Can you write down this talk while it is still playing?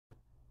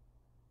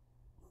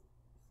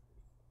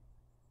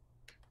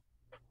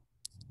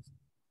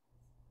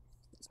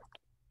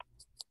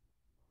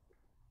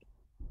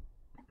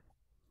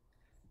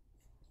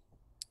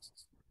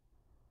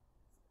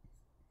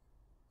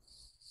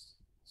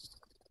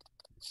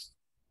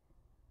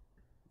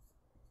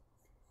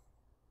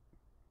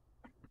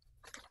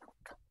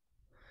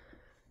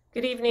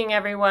Good evening,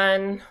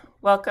 everyone.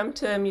 Welcome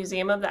to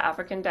Museum of the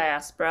African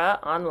Diaspora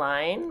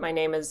online. My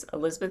name is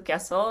Elizabeth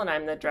Gessel, and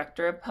I'm the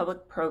Director of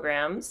Public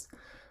Programs.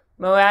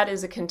 MoAD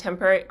is a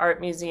contemporary art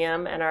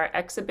museum, and our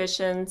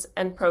exhibitions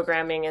and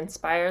programming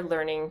inspire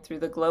learning through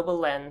the global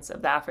lens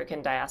of the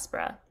African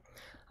diaspora.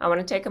 I want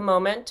to take a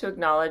moment to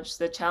acknowledge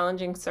the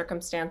challenging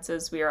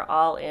circumstances we are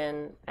all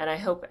in, and I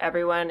hope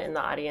everyone in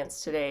the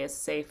audience today is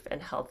safe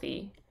and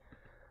healthy.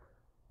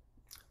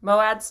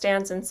 MoAD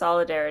stands in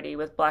solidarity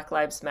with Black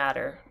Lives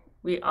Matter.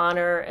 We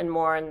honor and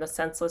mourn the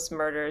senseless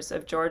murders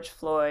of George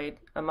Floyd,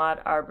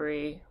 Ahmaud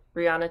Arbery,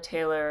 Breonna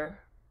Taylor,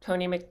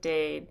 Tony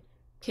McDade,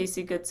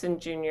 Casey Goodson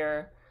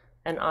Jr.,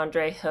 and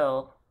Andre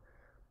Hill.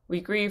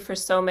 We grieve for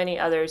so many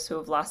others who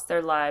have lost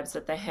their lives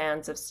at the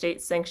hands of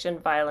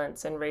state-sanctioned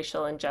violence and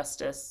racial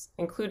injustice,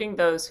 including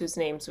those whose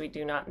names we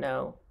do not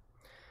know.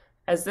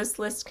 As this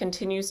list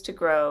continues to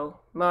grow,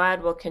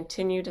 MoAD will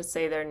continue to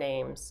say their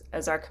names,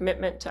 as our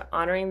commitment to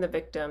honoring the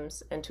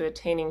victims and to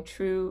attaining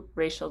true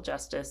racial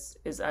justice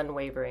is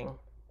unwavering.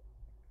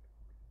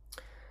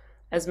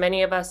 As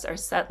many of us are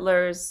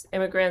settlers,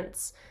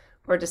 immigrants,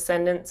 or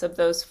descendants of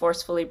those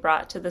forcefully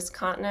brought to this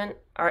continent,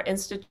 our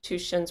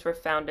institutions were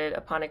founded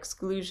upon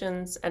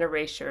exclusions and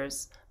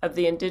erasures of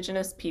the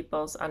indigenous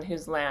peoples on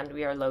whose land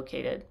we are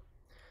located.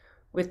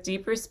 With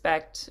deep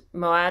respect,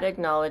 MoAD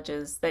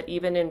acknowledges that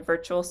even in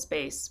virtual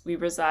space, we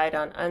reside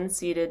on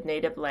unceded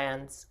native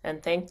lands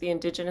and thank the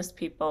indigenous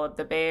people of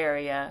the Bay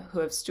Area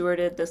who have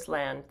stewarded this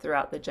land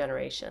throughout the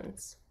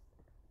generations.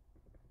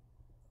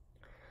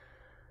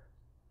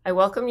 I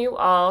welcome you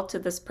all to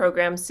this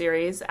program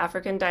series,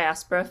 African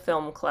Diaspora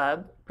Film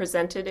Club,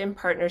 presented in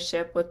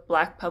partnership with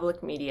Black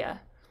Public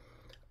Media.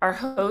 Our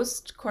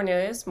host,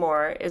 Cornelius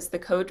Moore, is the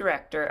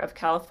co-director of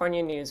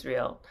California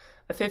Newsreel,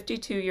 a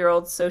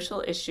 52-year-old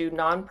social issue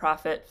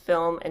nonprofit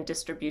film and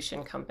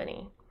distribution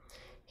company.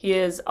 He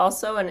is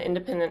also an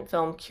independent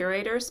film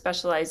curator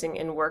specializing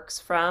in works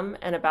from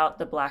and about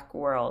the Black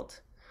world.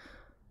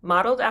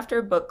 Modeled after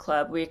a book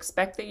club, we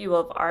expect that you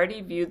will have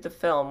already viewed the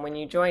film when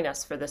you join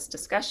us for this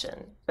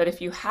discussion. But if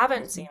you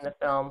haven't seen the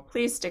film,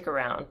 please stick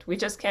around. We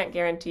just can't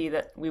guarantee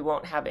that we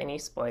won't have any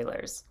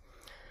spoilers.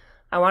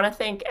 I want to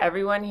thank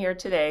everyone here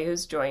today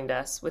who's joined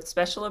us, with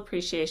special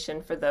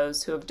appreciation for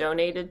those who have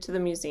donated to the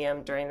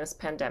museum during this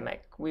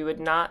pandemic. We would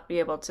not be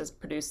able to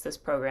produce this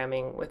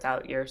programming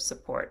without your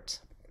support.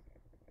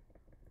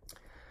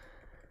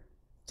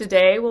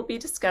 Today, we'll be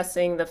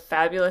discussing the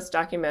fabulous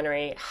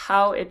documentary,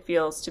 How It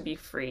Feels to Be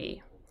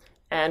Free.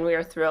 And we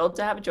are thrilled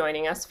to have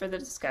joining us for the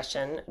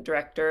discussion,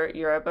 director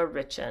Yoruba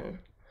Richen.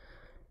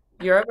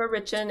 Yoruba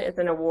Richen is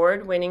an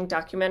award-winning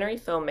documentary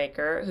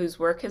filmmaker whose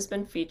work has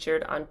been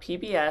featured on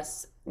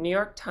PBS, New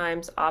York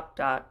Times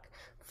OpDoc,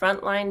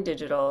 Frontline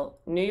Digital,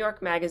 New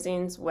York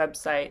Magazine's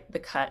website, The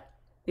Cut,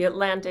 The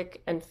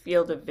Atlantic, and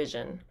Field of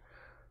Vision.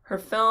 Her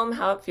film,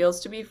 How It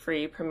Feels to Be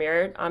Free,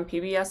 premiered on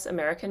PBS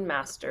American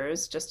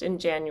Masters just in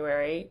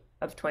January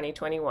of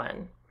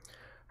 2021.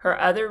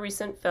 Her other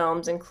recent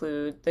films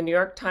include The New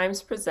York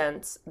Times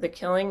Presents The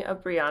Killing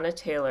of Breonna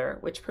Taylor,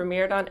 which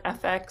premiered on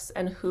FX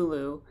and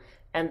Hulu,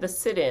 and The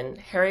Sit-In,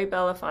 Harry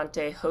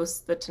Belafonte hosts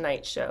The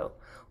Tonight Show,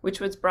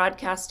 which was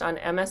broadcast on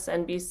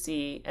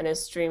MSNBC and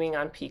is streaming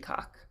on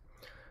Peacock.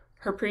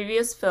 Her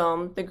previous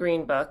film, The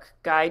Green Book,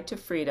 Guide to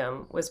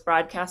Freedom, was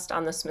broadcast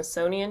on the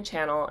Smithsonian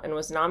Channel and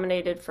was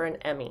nominated for an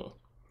Emmy.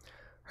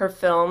 Her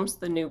films,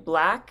 The New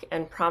Black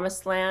and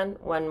Promised Land,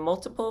 won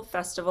multiple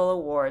festival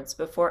awards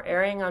before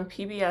airing on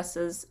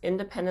PBS's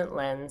Independent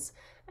Lens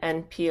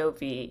and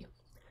POV.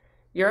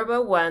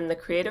 Yoruba won the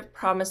Creative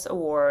Promise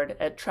Award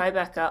at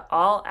Tribeca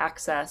All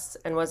Access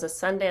and was a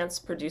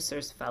Sundance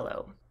Producers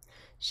Fellow.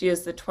 She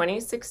is the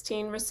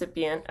 2016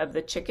 recipient of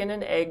the Chicken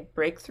and Egg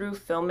Breakthrough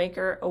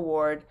Filmmaker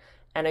Award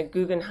and a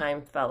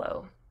Guggenheim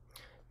Fellow.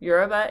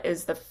 Yoruba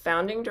is the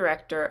founding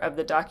director of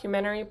the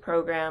documentary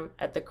program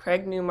at the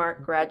Craig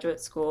Newmark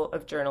Graduate School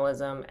of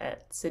Journalism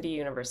at City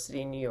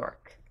University, New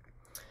York.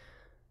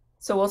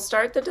 So we'll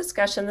start the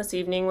discussion this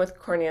evening with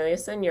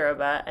Cornelius and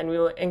Yoruba, and we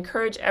will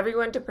encourage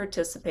everyone to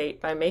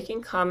participate by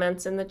making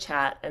comments in the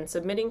chat and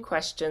submitting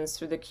questions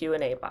through the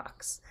Q&A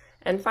box.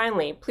 And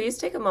finally, please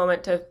take a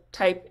moment to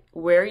type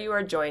where you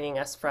are joining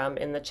us from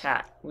in the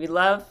chat. We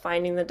love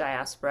finding the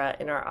diaspora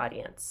in our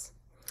audience.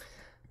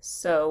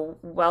 So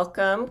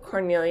welcome,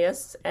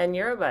 Cornelius and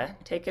Yoruba.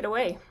 Take it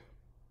away.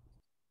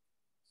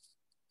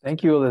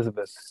 Thank you,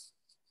 Elizabeth.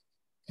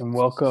 And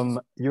welcome,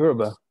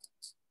 Yoruba.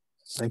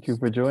 Thank you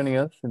for joining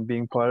us and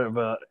being part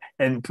of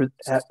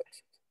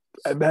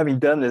having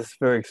done this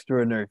very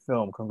extraordinary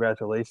film.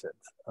 Congratulations.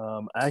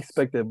 I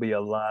expect there'll be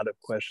a lot of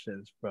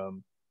questions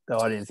from the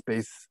audience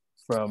based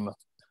from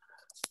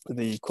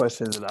the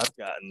questions that I've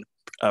gotten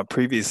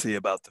previously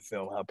about the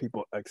film, how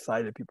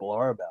excited people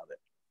are about it.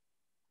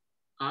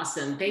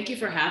 Awesome. Thank you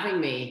for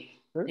having me.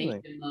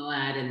 Certainly. Thank you,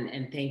 MoAD,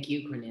 and thank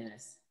you,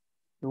 Cornelius.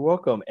 You're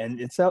welcome. And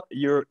it's out.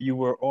 You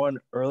were on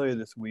earlier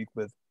this week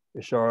with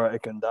Ishara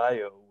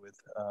Ekandayo with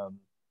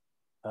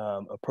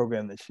a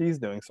program that she's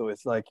doing. So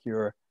it's like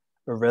you're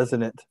a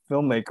resident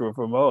filmmaker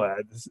for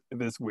MoAD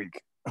this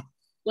week.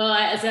 Well,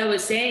 as I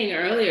was saying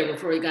earlier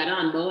before we got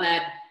on,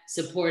 MoAD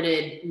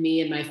supported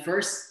me in my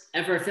first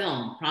ever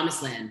film,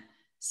 Promised Land.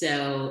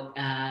 So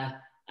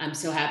I'm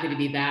so happy to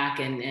be back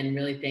and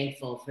really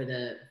thankful for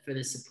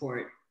the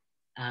support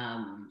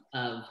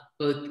of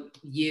both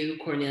you,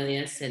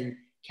 Cornelius, and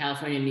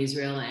California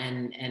Newsreel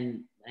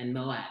and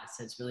MoAD.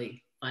 So it's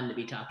really fun to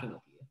be talking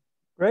with you.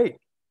 Great.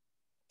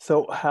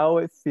 So how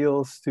it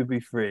feels to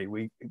be free.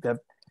 We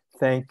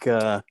thank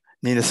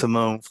Nina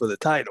Simone for the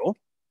title,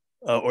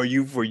 or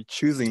you for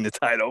choosing the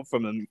title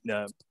from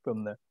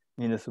the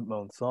Nina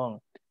Simone song.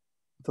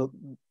 So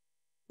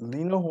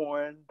Lena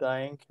Horne,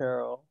 Diahann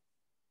Carroll,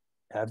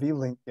 Abbey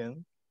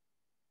Lincoln,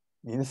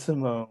 Nina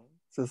Simone,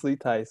 Cicely,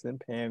 Tyson,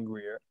 Pam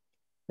Grier.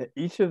 And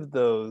each of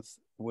those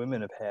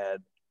women have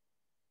had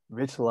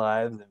rich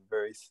lives and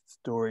very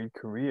storied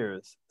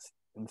careers,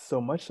 and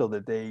so much so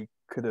that they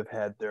could have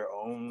had their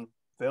own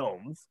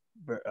films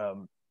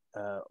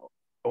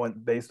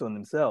based on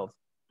themselves.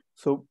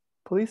 So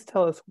please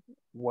tell us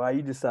why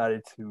you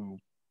decided to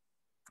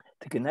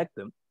connect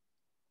them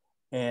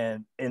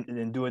and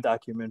do a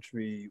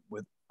documentary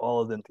with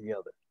all of them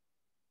together.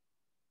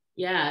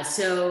 Yeah,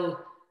 so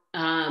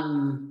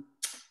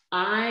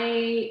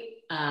I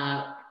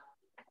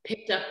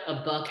picked up a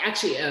book,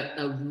 actually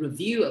a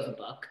review of a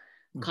book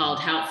called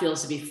How It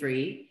Feels to Be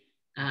Free,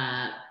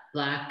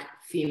 Black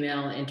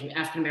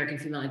African-American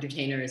female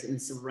entertainers in the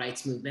Civil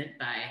Rights Movement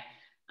by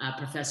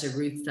Professor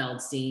Ruth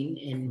Feldstein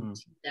in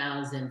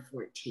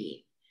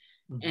 2014.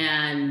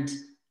 And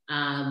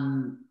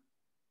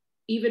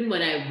even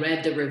when I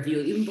read the review,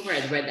 even before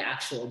I read the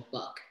actual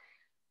book,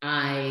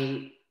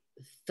 I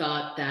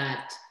thought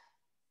that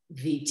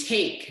the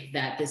take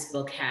that this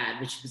book had,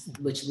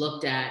 which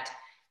looked at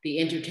the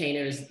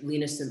entertainers,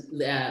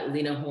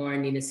 Lena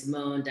Horne, Nina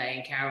Simone,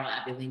 Diahann Carroll,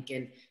 Abbey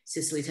Lincoln,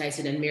 Cicely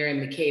Tyson, and Miriam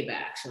Makeba,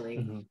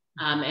 actually,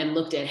 and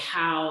looked at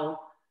how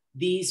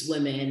these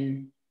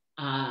women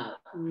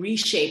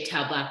reshaped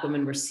how Black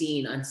women were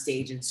seen on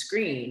stage and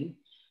screen,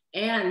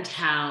 and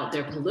how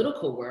their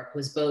political work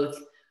was both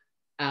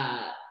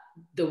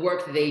the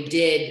work that they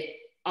did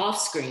off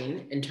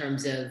screen in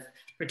terms of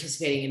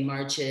participating in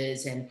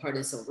marches and part of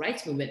the civil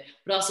rights movement,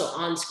 but also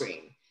on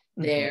screen,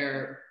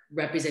 their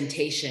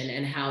representation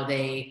and how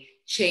they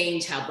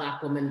changed how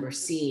Black women were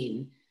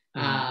seen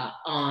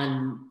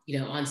on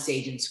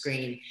stage and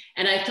screen.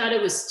 And I thought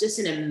it was just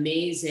an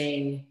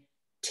amazing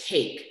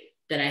take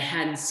that I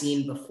hadn't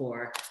seen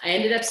before. I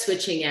ended up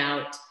switching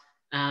out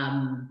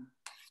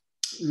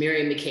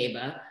Miriam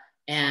Makeba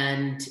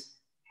and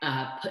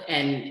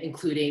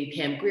including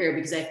Pam Grier,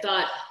 because I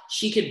thought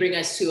she could bring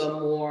us to a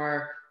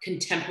more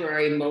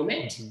contemporary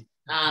moment.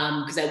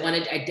 Because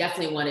I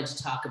definitely wanted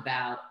to talk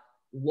about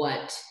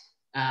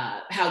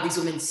how these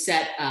women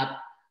set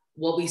up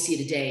what we see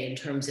today in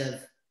terms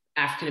of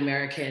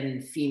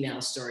African-American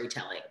female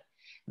storytelling.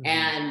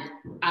 And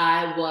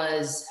I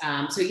was,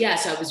 so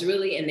I was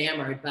really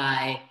enamored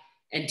by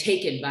and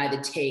taken by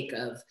the take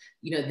of,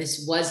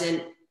 this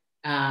wasn't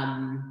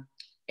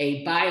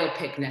a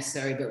biopic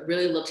necessarily, but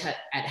really looked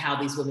at how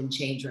these women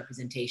change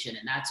representation.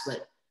 And that's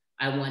what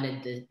I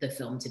wanted the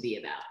film to be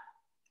about.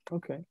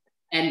 Okay.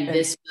 And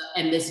this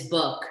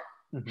book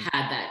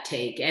had that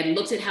take and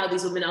looked at how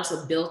these women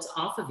also built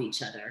off of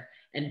each other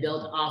and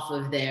built off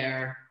of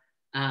their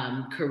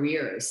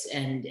careers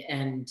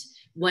and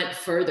went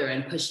further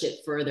and pushed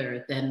it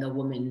further than the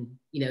woman,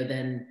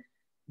 than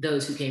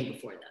those who came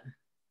before them.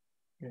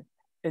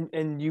 Okay.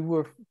 And you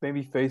were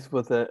maybe faced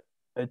with a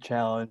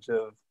challenge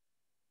of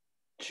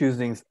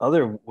choosing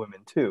other women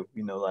too,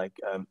 like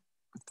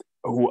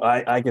who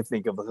I can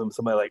think of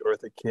somebody like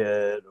Eartha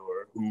Kitt,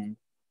 or who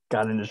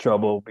got into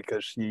trouble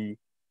because she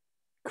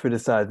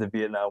criticized the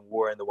Vietnam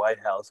War in the White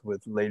House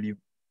with Lady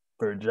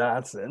Bird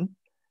Johnson,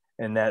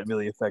 and that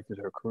really affected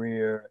her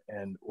career,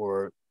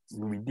 or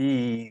Ruby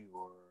Dee,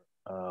 or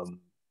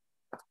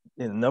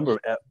a number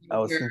of, I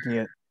was thinking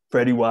of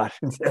Freddie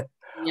Washington.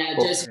 Yeah,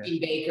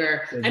 Josephine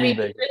Baker.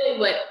 Really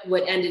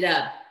what ended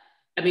up,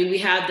 we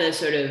had the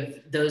sort of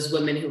those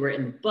women who were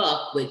in the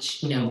book,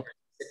 which, were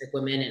specific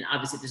women, and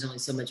obviously there's only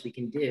so much we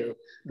can do,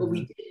 but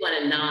we did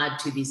want to nod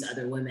to these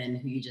other women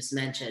who you just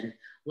mentioned,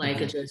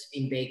 like a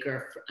Josephine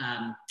Baker,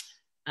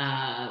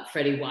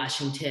 Freddie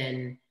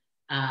Washington,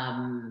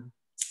 and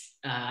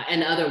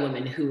other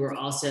women who were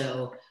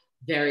also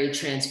very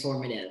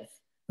transformative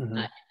in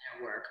their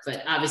work.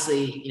 But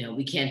obviously,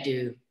 we can't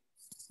do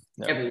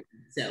everyone,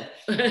 so.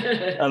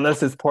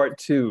 Unless it's part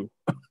two,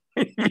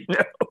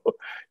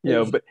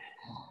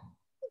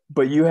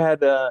 but you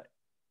had,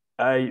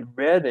 I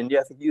read, and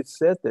I think you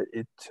said that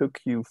it took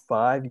you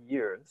 5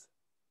 years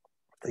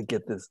to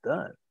get this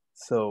done.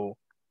 So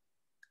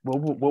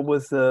what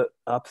was the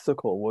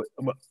obstacle,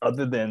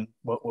 other than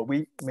what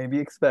we maybe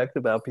expect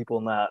about people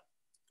not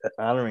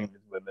honoring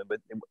these women, but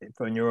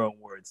from your own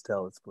words,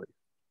 tell us, please.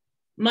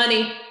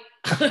 Money.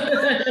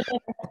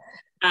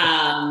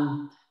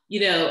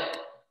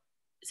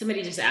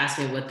 Somebody just asked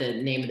me what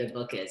the name of the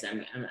book is.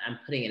 I'm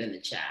putting it in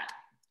the chat.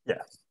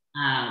 Yeah.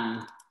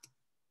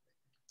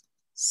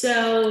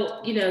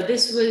 So,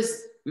 this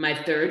was my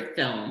third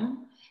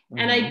film,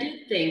 And I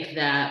did think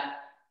that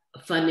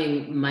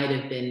funding might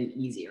have been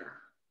easier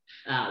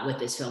with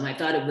this film. I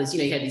thought it was,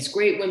 you had these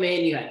great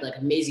women, you had like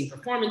amazing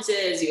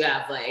performances, you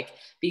have like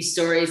these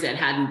stories that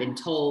hadn't been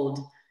told.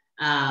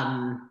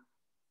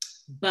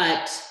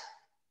 But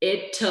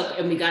it took,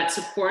 and we got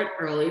support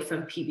early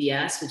from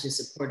PBS, which has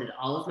supported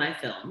all of my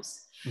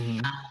films,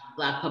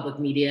 Black Public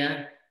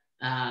Media,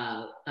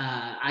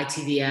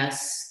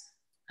 ITVS,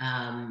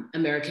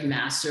 American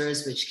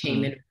Masters, which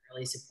came in with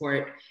early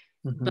support.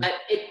 But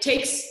it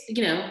takes,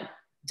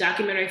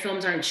 documentary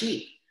films aren't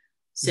cheap.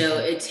 So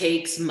it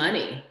takes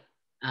money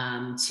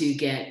to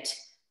get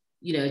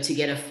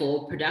a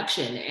full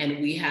production.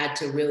 And we had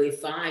to really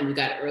we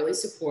got early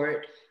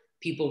support.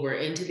 People were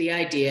into the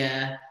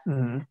idea.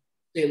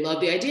 They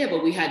loved the idea,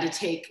 but we had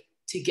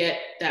to get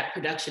that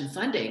production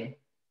funding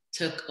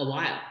took a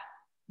while.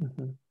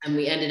 And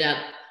we ended up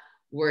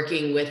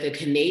working with a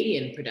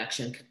Canadian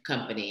production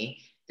company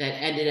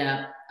that ended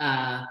up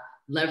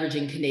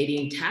leveraging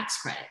Canadian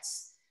tax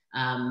credits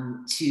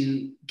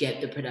to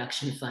get the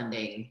production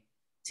funding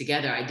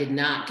together. I did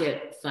not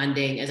get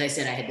funding. As I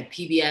said, I had the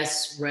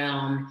PBS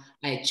realm.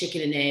 I had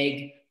Chicken and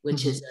Egg,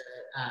 which is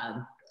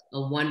a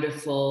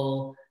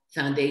wonderful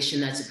foundation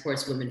that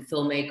supports women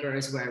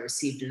filmmakers, where I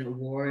received an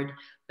award.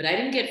 But I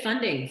didn't get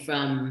funding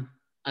from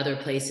other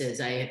places.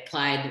 I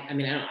applied. I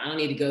mean, I don't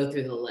need to go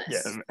through the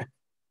list.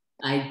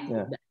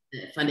 The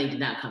funding did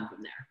not come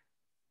from there.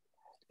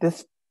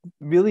 That's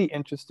really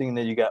interesting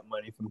that you got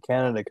money from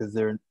Canada, because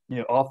they're,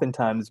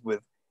 oftentimes with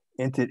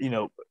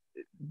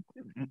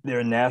there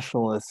are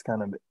nationalist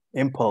kind of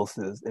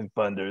impulses in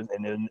funders,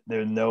 and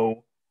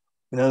none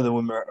of the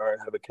women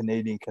have a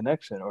Canadian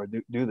connection, or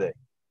do they?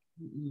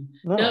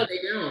 No, they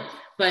don't.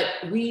 But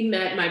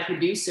my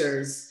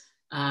producers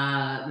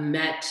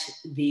met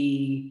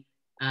the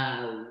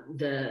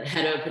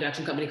head of a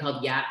production company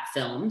called Yap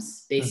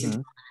Films, based in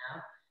Toronto,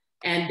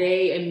 and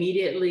they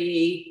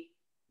immediately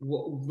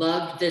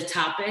loved the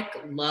topic,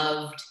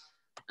 loved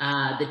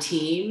the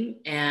team,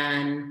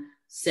 and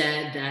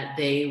said that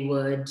they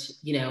would,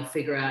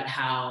 figure out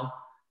how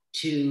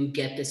to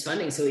get this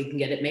funding so we can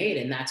get it made.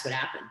 And that's what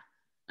happened.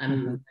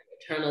 I'm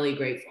eternally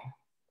grateful.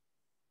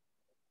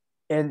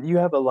 And you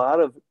have a lot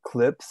of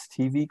clips,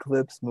 TV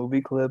clips,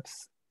 movie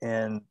clips,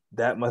 and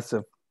that must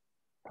have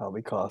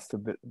probably cost a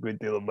good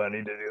deal of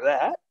money to do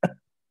that.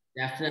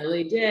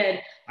 Definitely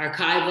did.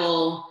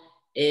 Archival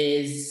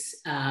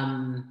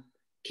can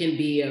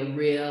be a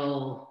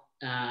real,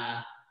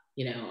 a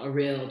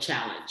real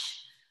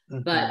challenge.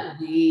 But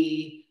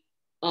we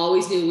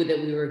always knew that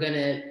we were going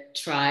to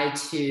try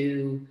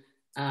to,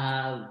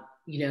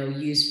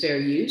 use fair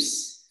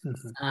use.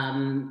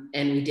 And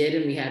we did,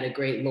 and we had a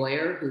great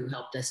lawyer who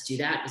helped us do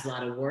that. It was a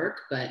lot of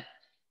work, but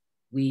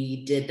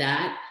we did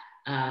that.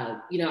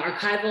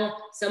 Archival,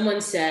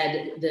 someone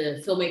said,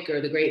 the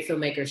great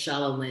filmmaker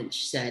Shala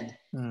Lynch said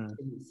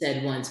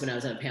once when I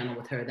was on a panel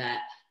with her,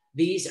 that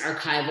these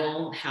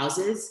archival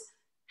houses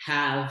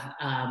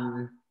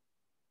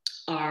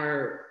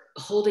are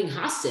holding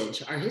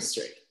hostage our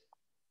history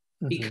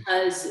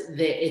because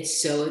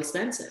it's so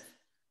expensive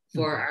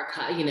for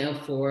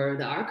for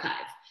the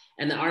archive.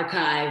 And the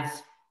archive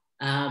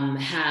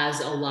has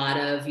a lot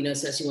of,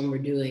 especially when we're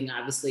doing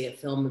obviously a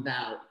film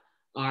about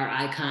our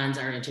icons,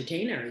 our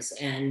entertainers,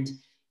 and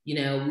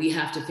we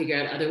have to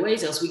figure out other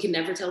ways, else we can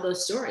never tell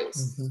those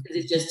stories because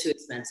it's just too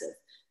expensive.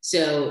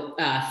 So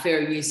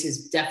fair use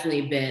has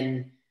definitely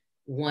been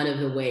one of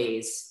the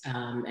ways,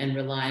 and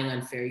relying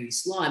on fair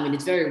use law. I mean,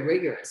 it's very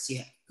rigorous.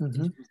 You have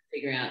to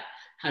figure out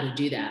how to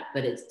do that,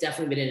 but it's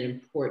definitely been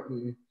an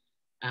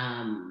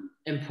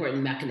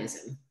important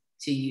mechanism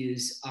to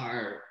use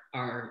the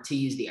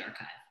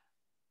archive.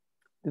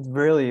 It's a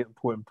really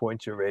important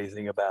point you're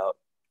raising about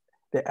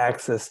the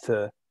access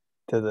to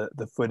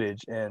the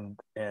footage and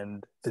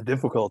the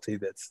difficulty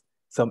that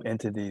some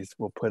entities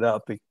will put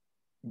up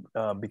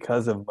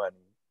because of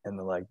money and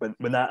the like, but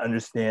not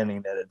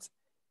understanding that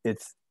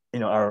it's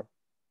our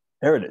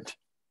heritage.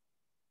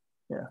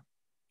 Yeah,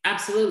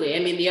 absolutely. I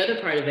mean, the other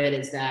part of it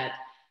is that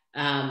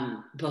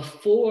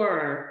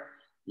before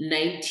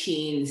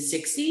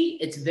 1960,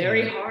 it's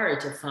very hard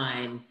to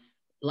find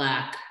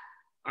Black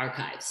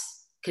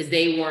archives because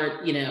they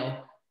weren't,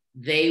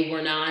 they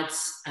were not,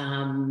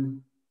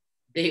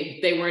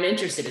 they weren't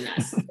interested in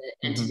us, the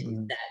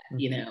entities that,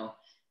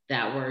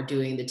 that were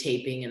doing the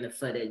taping and the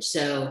footage.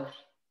 So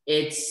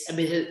so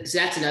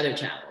that's another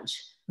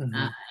challenge.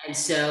 And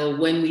so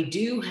when we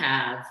do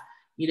have,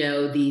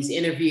 these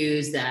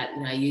interviews that,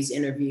 I use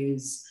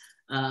interviews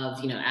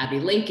of, Abbey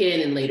Lincoln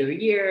in later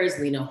years,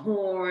 Lena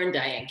Horne,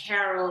 Diahann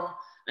Carroll,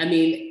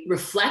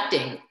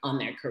 reflecting on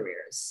their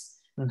careers.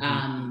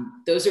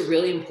 Those are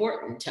really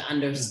important to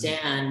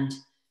understand,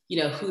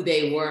 who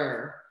they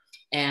were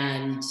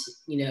and,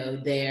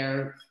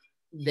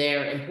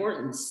 their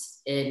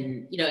importance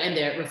in, and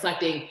they're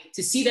reflecting,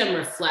 to see them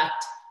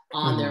reflect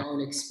on their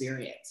own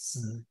experience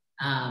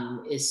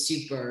is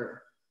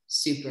super,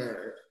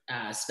 super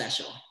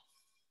special.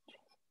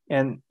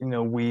 And,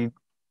 we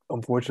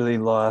unfortunately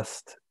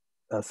lost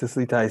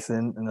Cicely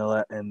Tyson in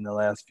the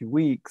last few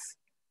weeks.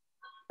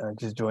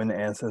 just joined the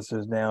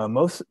ancestors now. And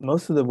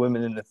most of the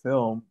women in the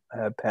film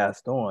have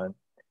passed on.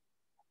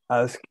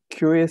 I was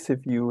curious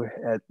if you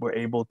were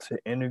able to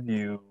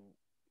interview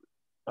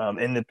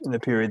in the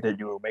period that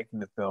you were making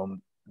the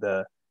film,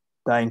 the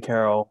Diahann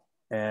Carroll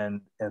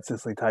and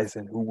Cicely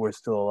Tyson, who were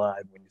still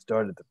alive when you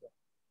started the film.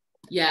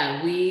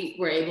 Yeah, we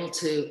were able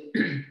to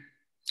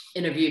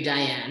interview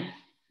Diahann.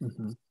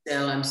 Mm-hmm.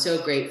 So I'm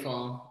so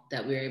grateful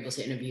that we were able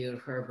to interview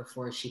her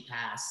before she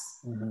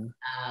passed. Mm-hmm.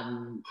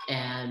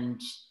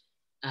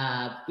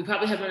 We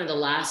probably had one of the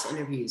last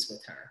interviews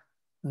with her.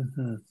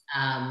 Mm-hmm.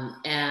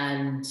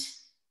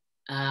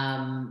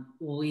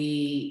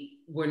 We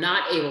were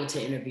not able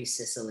to interview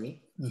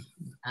Cicely.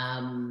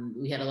 Mm-hmm.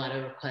 We had a lot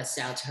of requests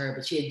out to her,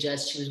 but she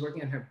was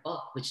working on her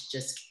book, which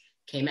just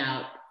came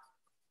out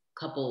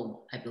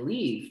I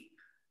believe,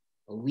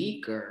 a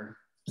week or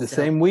the so.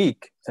 Same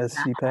week as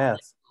she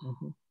passed.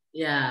 Mm-hmm.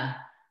 Yeah.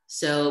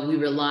 So we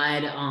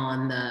relied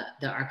on the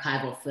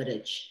archival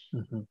footage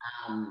mm-hmm.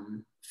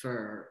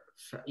 for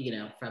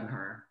from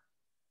her.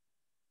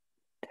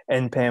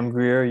 And Pam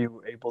Grier, you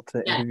were able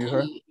to interview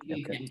her? Okay.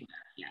 Pam Grier,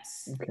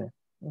 yes.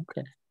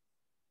 Okay.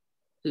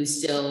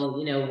 Who's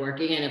still,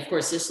 working. And of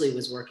course, Cicely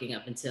was working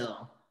up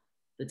until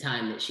the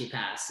time that she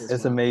passed.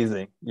 It's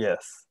amazing.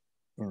 Yes.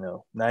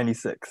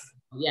 96.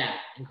 Yeah.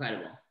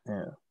 Incredible.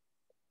 Yeah.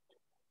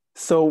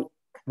 So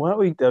why don't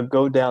we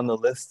go down the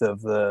list of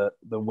the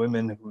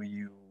women who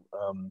you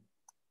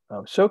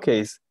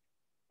showcase,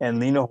 and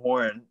Lena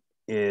Horne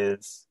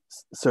is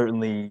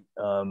certainly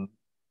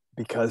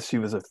because she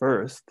was a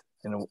first,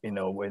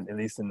 when, at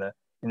least in the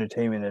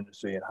entertainment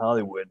industry in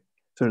Hollywood,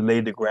 sort of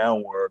laid the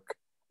groundwork,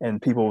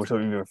 and people would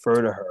sort of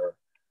refer to her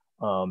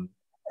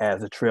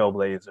as a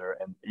trailblazer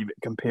and even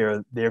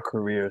compare their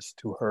careers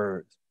to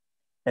hers.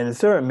 And it's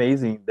sort of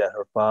amazing that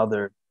her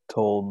father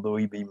told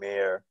Louis B.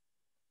 Mayer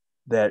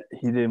that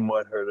he didn't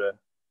want her to,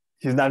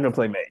 she's not going to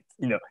play Maid.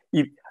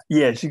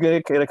 She's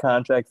going to get a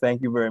contract,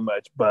 thank you very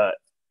much, but,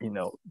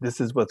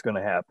 this is what's going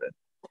to happen.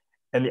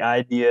 And the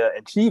idea,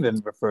 and she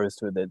even refers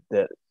to it,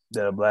 that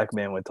a Black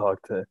man would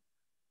talk to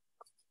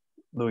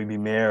Louis B.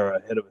 Mayer,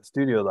 head of a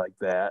studio like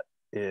that,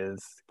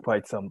 is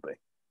quite something.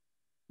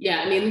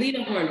 Yeah,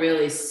 Lena Horne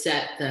really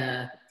set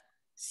the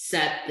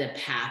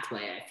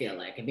pathway, I feel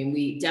like.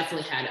 We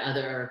definitely had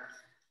other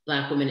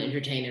Black women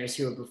entertainers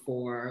who were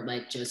before,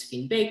 like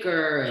Josephine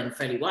Baker and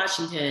Freddie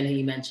Washington, who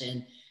you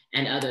mentioned,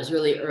 and others,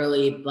 really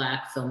early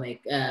Black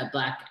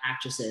Black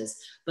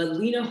actresses. But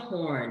Lena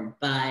Horne,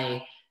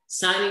 by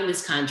signing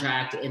this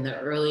contract in the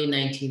early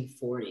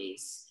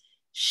 1940s,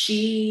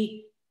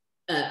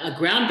 a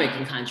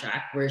groundbreaking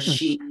contract where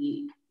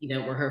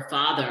where her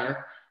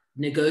father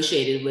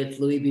negotiated with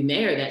Louis B.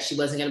 Mayer that she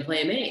wasn't going to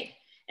play a maid.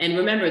 And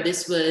remember,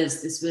 this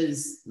was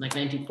like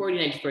 1940,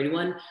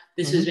 1941.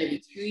 This was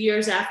maybe 2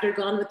 years after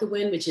Gone with the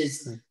Wind, which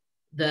is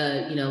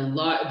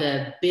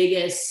the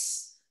biggest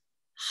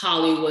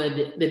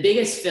Hollywood, the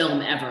biggest film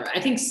ever.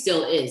 I think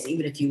still is,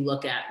 even if you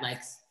look at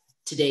like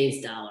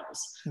today's dollars,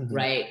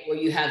 right? Where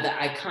you have the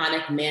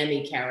iconic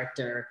Mammy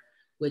character,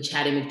 which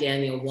Hattie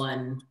McDaniel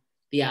won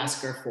the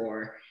Oscar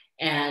for.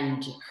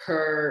 And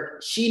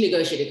she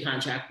negotiated a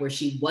contract where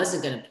she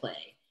wasn't going to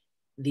play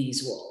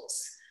these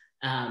roles.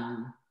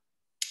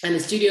 And the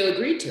studio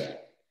agreed to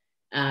it.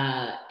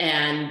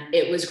 And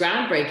it was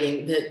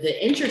groundbreaking.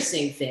 The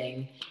interesting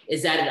thing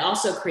is that it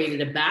also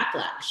created a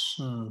backlash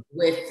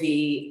with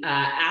the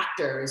Black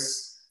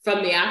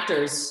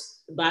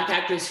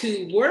actors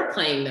who were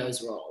playing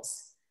those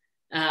roles,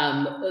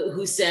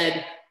 who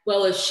said,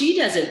 well, if she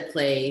doesn't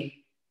play,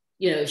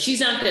 she's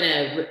not going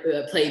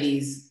to play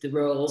the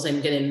roles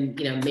and going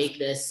to, make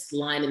this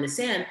line in the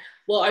sand.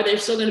 Well, are there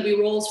still going to be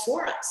roles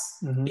for us?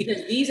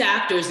 Because these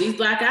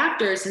Black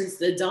actors, since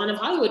the dawn of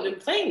Hollywood, have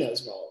been playing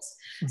those roles.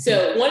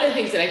 So one of the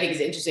things that I think is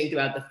interesting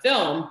throughout the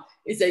film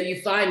is that you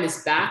find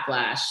this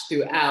backlash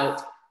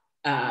throughout.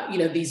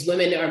 These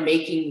women are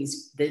making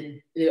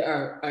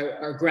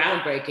are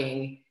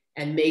groundbreaking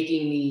and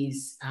making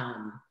these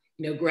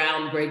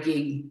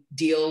groundbreaking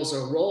deals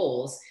or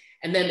roles,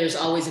 and then there's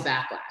always a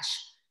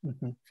backlash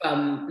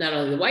from not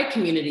only the white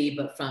community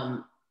but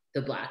from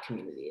the Black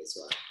community as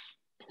well.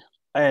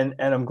 And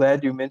I'm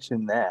glad you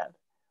mentioned that.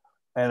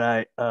 And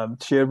I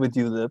shared with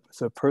you the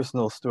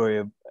personal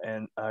story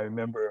and I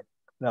remember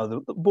now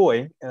the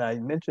boy, and I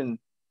mentioned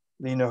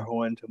Lena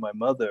Horne to my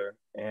mother,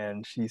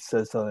 and she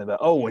said something about,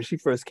 when she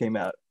first came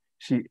out,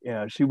 she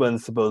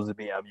wasn't supposed to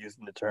be, I'm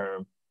using the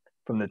term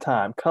from the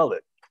time,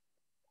 colored.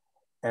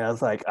 And I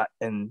was like,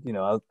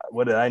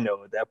 what did I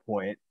know at that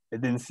point? It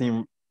didn't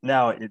seem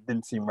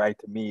right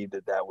to me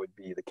that would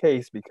be the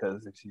case,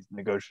 because if she's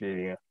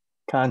negotiating a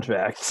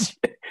contract,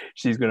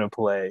 she's going to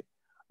play,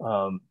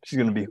 she's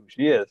going to be who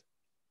she is.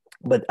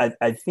 But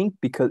I think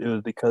because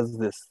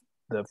the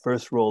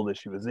first role that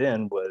she was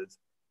in was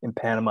in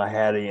Panama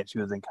Hattie, and she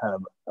was in kind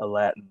of a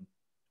Latin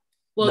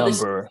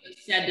number. They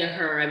said to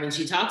her,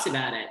 she talks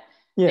about it.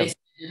 Yeah. They said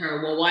to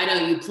her, well, why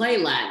don't you play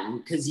Latin?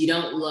 Because you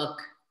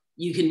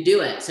can do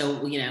it.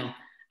 So, you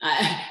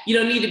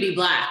don't need to be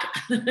Black.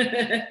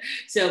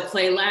 So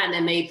play Latin.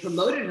 And they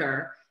promoted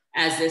her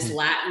as this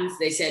Latin,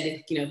 they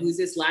said, you know, who's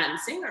this Latin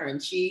singer?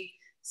 And she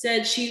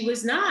said she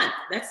was not,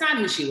 that's not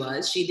who she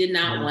was. She did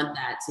not want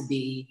that to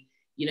be,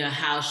 you know,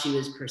 how she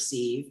was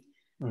perceived.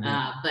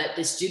 But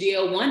the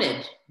studio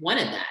wanted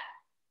that.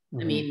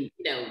 I mean,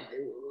 you know,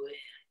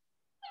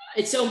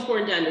 it's so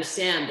important to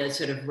understand the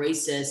sort of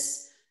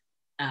racist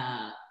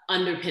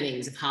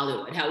underpinnings of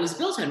Hollywood, how it was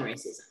built on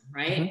racism,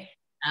 right?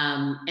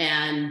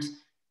 And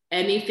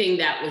anything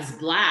that was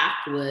Black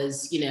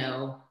was, you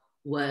know,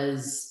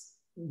 was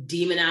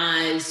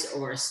demonized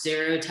or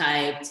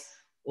stereotyped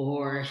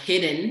or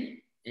hidden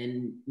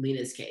in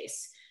Lena's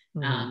case.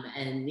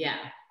 And yeah.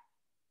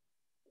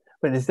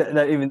 But is that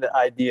not even the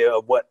idea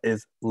of what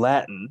is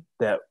Latin,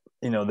 that,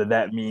 you know,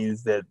 that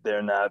means that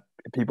they're not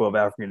people of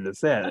African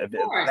descent? Of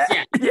course,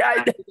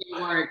 yeah. They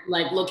weren't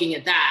like looking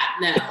at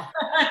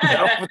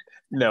that,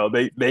 no,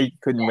 they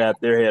couldn't wrap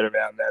their head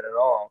around that at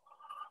all.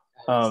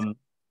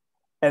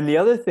 And the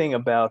other thing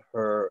about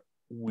her,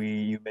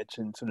 you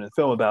mentioned in the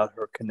film about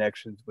her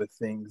connections with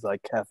things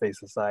like Cafe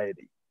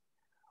Society,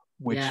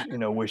 which, you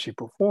know, where she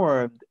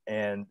performed,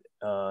 and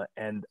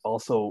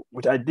also,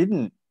 which I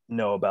didn't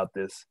know about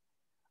this,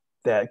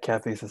 that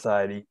Cafe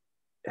Society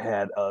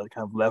had a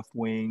kind of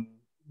left-wing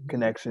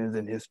connections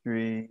in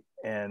history,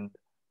 and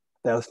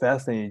that was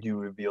fascinating. You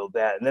revealed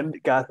that, and then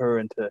it got her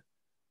into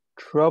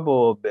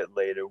trouble a bit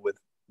later with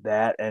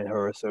that and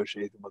her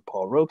association with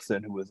Paul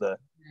Robeson, who was a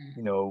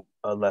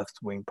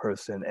left-wing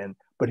person,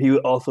 but he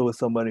also was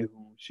somebody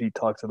who she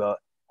talks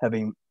about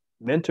having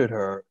mentored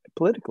her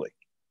politically.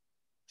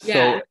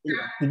 So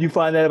did you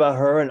find that about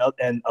her and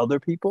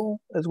other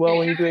people as well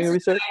when you're doing your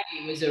research?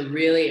 It was a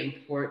really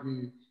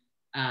important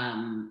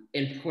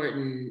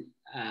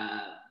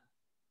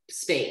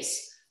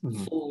space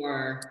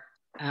for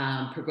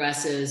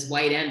progressives,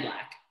 white and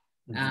Black.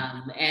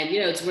 And, you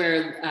know, it's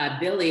where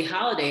Billie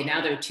Holiday, now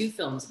there are 2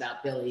 films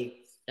about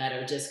Billie that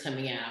are just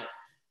coming out,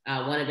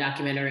 one a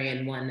documentary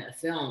and one a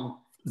film,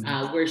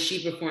 where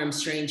she performed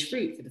Strange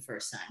Fruit for the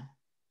first time.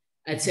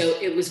 And so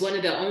it was one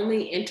of the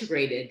only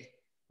integrated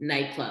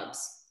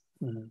nightclubs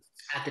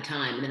at the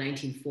time in the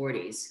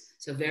 1940s.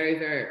 So very,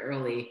 very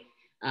early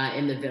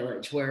in the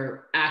Village,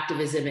 where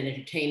activism and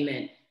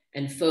entertainment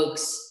and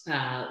folks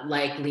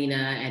like Lena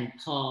and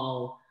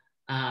Paul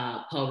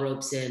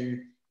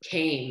Robeson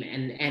came,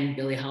 and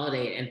Billie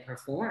Holiday, and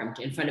performed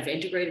in front of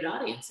integrated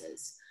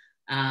audiences.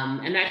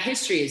 And that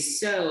history is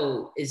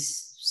so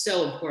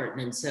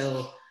important and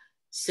so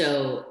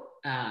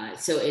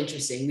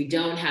interesting.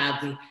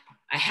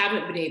 I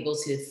haven't been able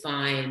to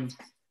find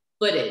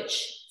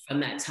footage from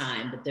that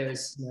time, but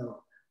there's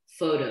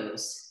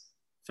photos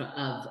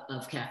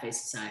of Cafe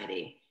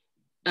Society.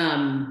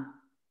 And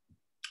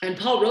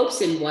Paul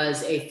Robeson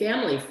was a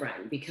family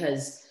friend,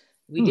 because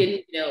we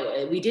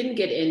didn't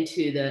get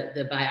into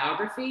the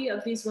biography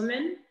of these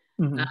women,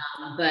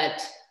 but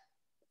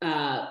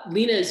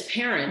Lena's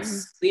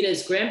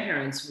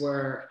grandparents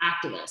were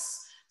activists.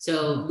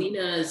 So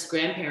Lena's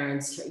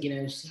grandparents,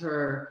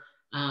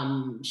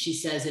 she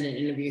says in an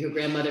interview, her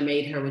grandmother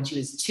made her, when she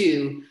was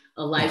 2,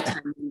 a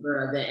lifetime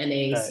member of the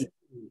NAACP.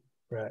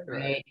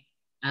 Right.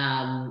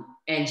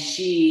 And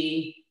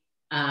she,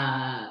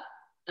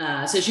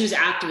 so she was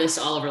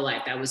activist all of her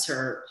life. That was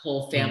her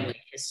whole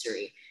family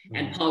history.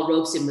 And Paul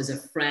Robeson was a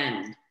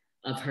friend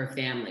of her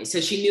family.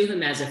 So she knew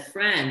him as a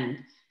friend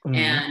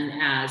and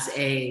as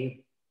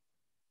a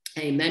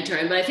mentor.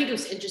 But I think it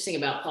was interesting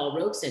about Paul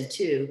Robeson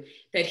too,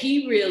 that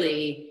he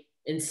really,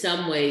 in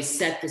some ways,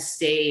 set the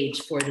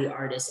stage for the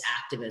artist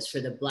activist, for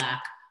the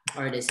Black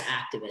artist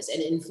activist,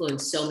 and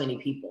influenced so many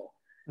people.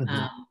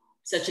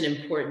 Such an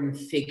important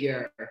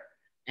figure,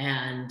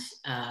 and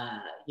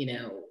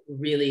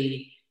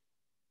really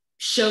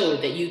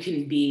showed that you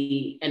can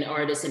be an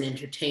artist and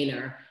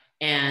entertainer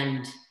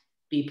and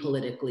be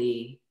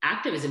politically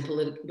activist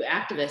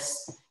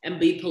and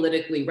be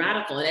politically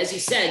radical. And as you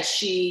said,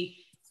 she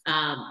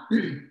got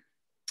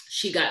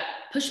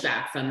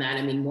pushback from that.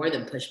 I mean, more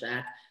than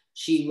pushback.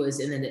 She was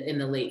in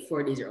the late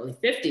 40s, early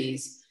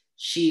 50s.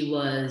 She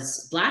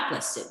was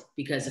blacklisted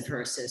because of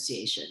her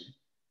association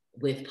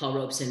with Paul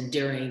Robeson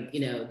during,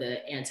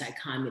 the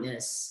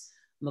anti-communist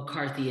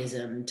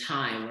McCarthyism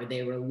time, where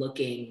they were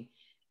looking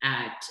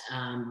at,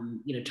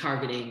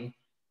 targeting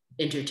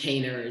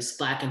entertainers,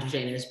 Black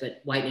entertainers, but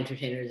white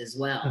entertainers as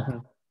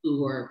well,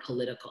 who were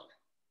political.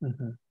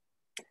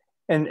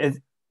 And as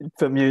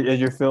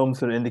your film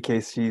sort of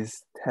indicates,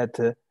 she's had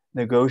to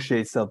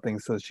negotiate something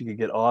so she could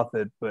get off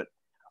it, but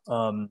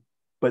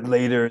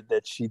later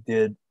that she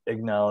did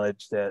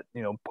acknowledge that,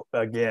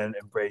 again,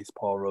 embrace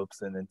Paul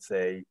Robeson and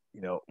say,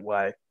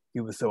 why he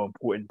was so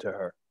important to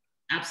her.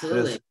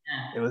 Absolutely.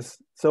 It was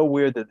so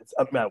weird that it's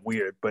not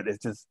weird, but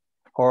it's just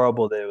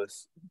horrible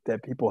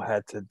that people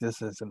had to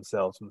distance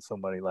themselves from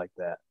somebody like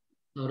that.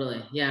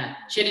 Totally. Yeah.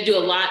 She had to do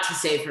a lot to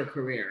save her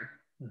career.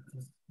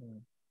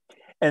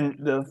 And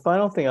the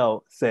final thing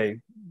I'll say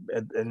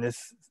in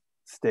this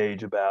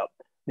stage about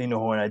Lena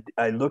Horne,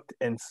 I looked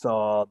and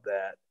saw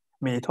that,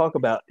 you talk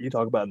about in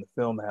the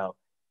film how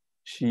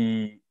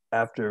she,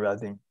 after I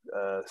think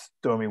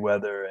stormy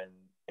weather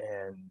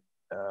and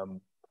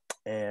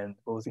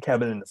was a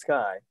Cabin in the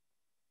Sky,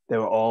 they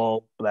were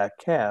all Black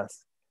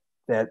casts,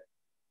 that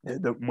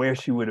where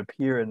she would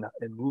appear in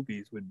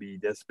movies would be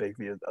just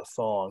basically a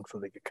song so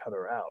they could cut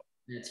her out.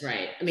 That's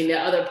right. I mean, the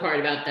other part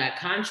about that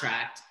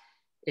contract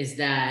is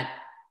that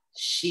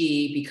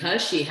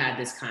because she had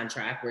this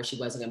contract where she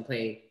wasn't going to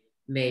play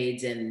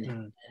maids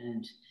and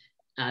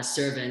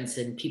servants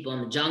and people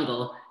in the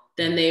jungle,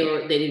 then they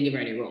didn't give her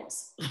any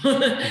roles.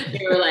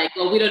 They were like,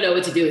 well, we don't know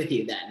what to do with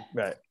you then.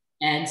 Right.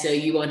 And so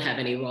you won't have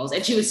any roles.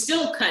 And she was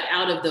still cut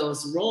out of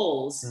those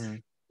roles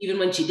even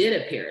when she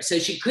did appear. So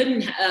she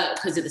couldn't,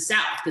 because of the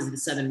South, because of the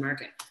Southern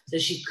market. So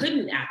she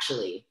couldn't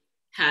actually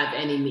have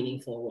any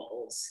meaningful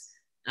roles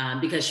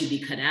because she'd be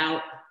cut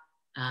out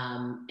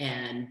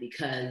and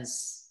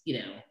because, you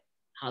know,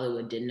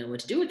 Hollywood didn't know what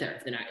to do with her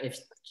if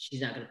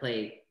she's not going to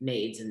play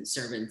maids and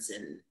servants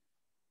and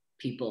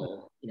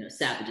people, you know,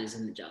 savages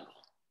in the jungle.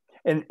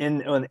 And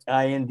on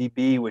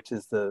IMDb, which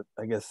is the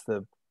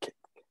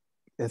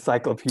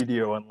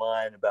encyclopedia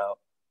online about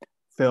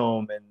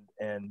film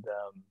and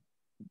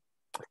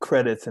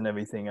credits and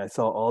everything, I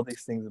saw all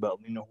these things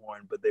about Lena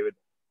Horne, but they would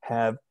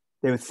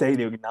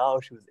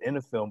acknowledge she was in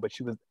a film, but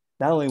she was,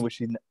 not only was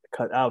she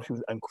cut out, she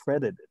was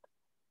uncredited,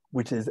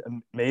 which is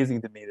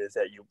amazing to me, is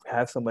that you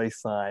have somebody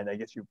sign, I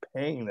guess you're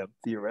paying them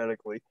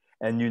theoretically,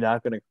 and you're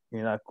not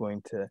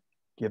going to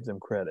give them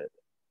credit.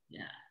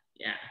 Yeah.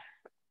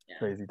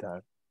 Crazy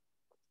time.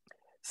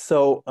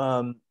 So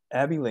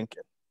Abbey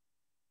Lincoln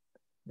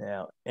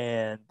now,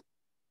 and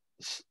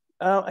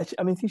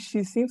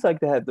she seems like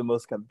to have the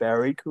most kind of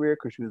varied career,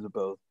 because she was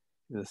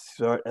a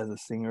start as a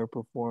singer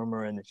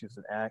performer, and then she was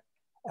an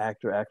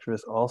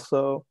actress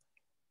also,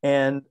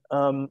 and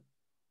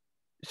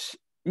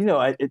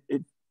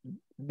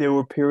there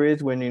were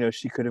periods when, you know,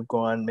 she could have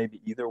gone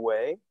maybe either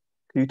way.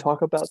 Can you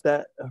talk about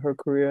that, her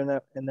career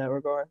in that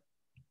regard?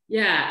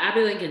 Yeah,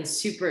 Abbey Lincoln's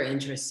super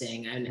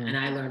interesting, and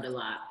I learned a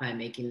lot by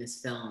making this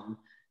film,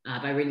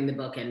 by reading the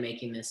book and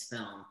making this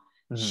film.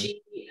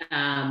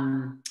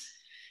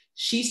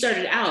 She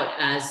started out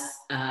as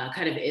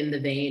kind of in the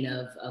vein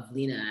of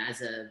Lena,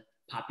 as a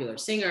popular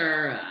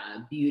singer,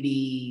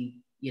 beauty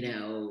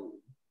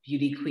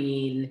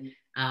queen.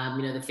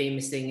 The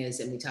famous thing is,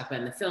 and we talk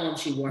about in the film,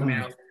 she wore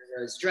Marilyn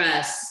Monroe's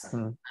dress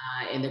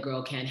in The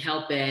Girl Can't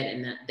Help It,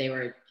 and that they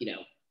were,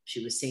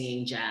 she was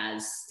singing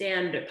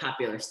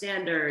popular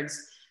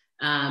standards.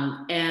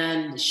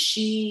 And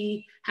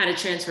she had a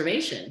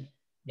transformation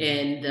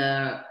in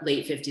the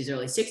late 50s,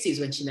 early 60s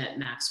when she met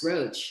Max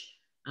Roach,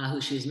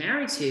 who she was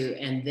married to,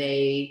 and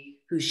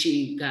who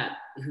she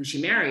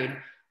married,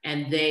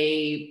 and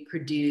they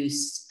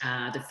produced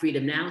the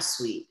Freedom Now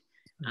Suite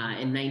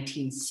in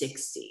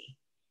 1960.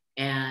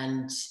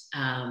 And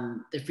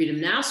the Freedom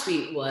Now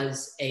Suite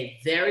was a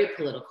very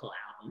political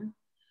album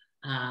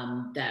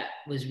that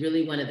was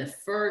really one of the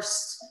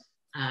first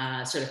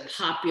sort of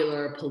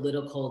popular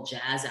political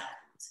jazz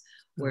albums,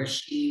 where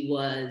she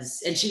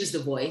was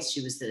the voice,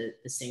 she was the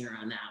singer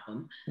on the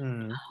album,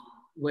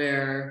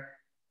 where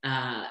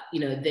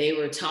they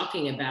were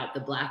talking about the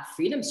Black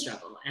freedom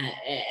struggle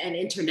and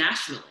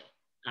internationally,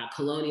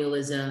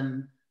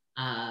 colonialism,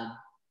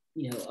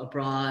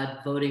 abroad,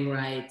 voting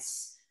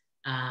rights.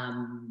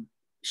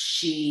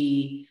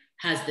 She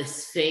has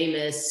this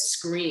famous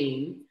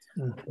scream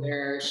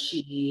where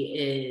she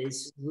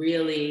is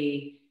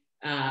really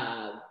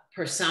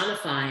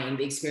personifying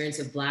the experience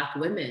of Black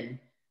women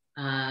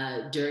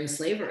during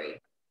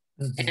slavery.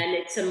 And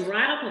it's some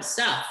radical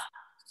stuff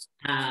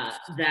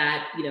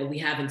that we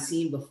haven't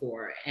seen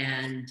before.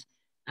 And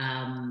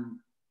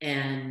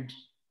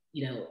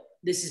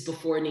this is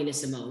before Nina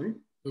Simone,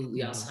 who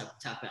we also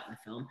talk about in the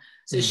film.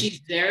 So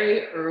she's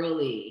very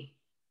early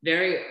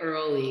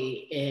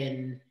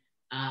in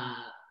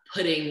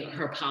putting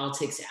her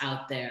politics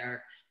out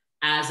there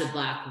as a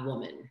Black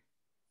woman.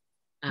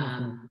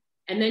 And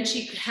then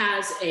she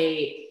has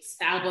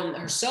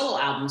her solo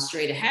album,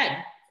 Straight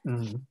Ahead,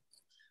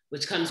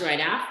 which comes right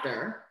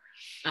after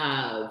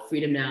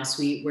Freedom Now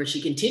Suite, where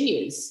she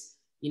continues,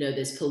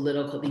 this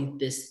political,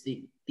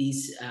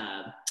 these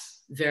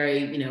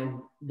very,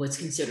 what's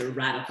considered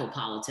radical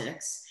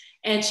politics.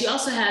 And she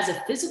also has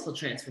a physical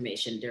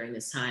transformation during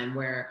this time,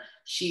 where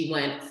she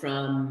went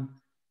from,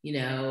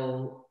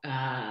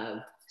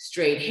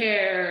 straight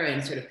hair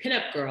and sort of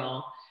pinup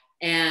girl,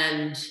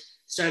 and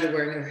started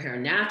wearing her hair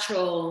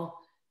natural,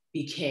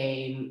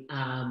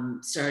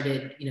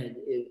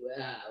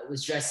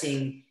 was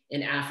dressing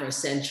in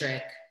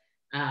Afrocentric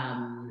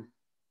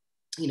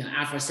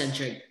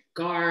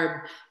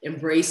garb,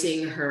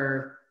 embracing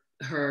her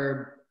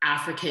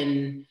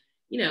African,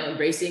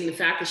 embracing the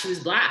fact that she was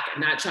Black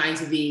and not trying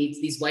to be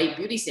these white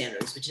beauty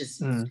standards, which has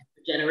for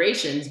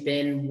generations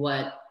been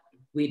what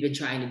we've been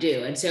trying to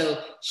do. And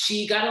so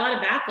she got a lot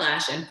of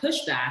backlash and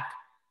pushback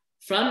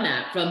from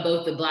that, from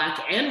both the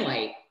Black and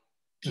white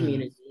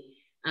community.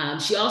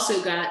 She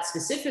also got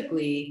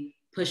specifically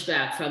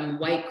pushback from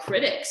white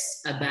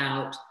critics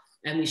about,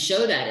 and we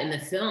show that in the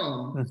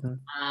film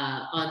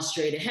on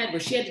Straight Ahead, where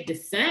she had to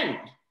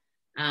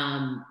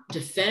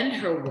defend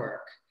her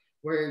work,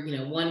 where,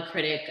 one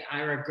critic,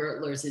 Ira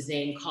Gertler's his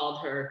name,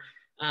 called her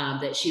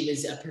that she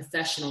was a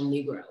professional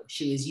Negro.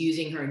 She was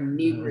using her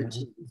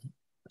Negritude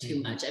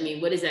too much. I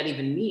mean, what does that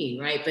even mean,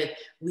 right? But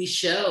we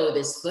show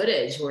this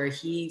footage where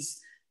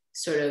he's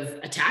sort of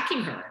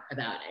attacking her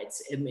about it.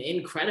 It's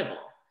incredible.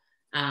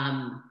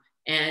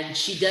 And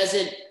she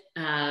doesn't,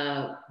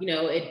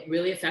 it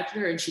really affected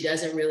her, and she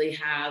doesn't really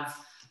have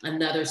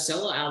another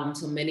solo album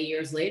until many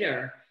years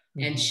later.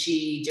 And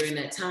she, during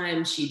that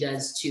time, she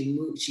does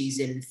she's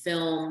in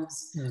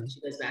films. She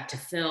goes back to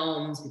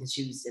films because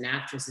she was an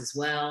actress as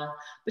well.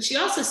 But she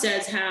also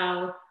says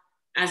how,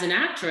 as an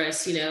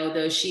actress,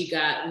 though she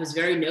was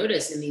very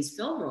noticed in these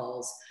film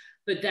roles,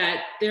 but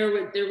that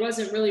there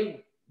wasn't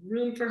really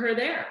room for her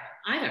there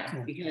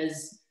either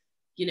because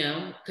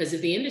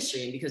of the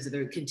industry and because of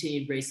the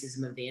continued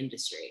racism of the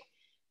industry.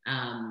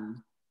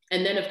 And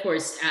then, of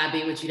course,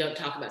 Abbey, which you don't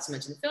talk about so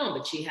much in the film,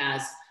 but she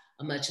has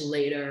a much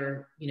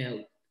later,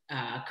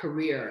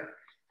 career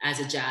as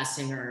a jazz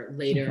singer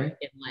later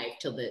in life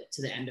to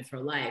the end of her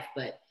life.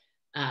 But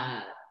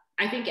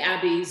I think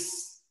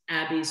Abbey's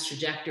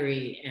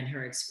trajectory and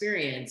her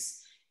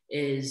experience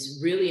is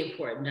really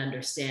important to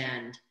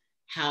understand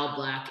how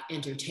Black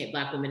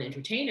women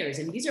entertainers,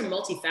 and these are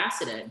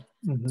multifaceted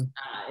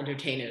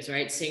entertainers,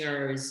 right?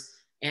 Singers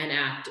and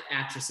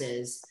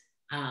actresses,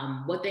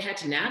 what they had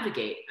to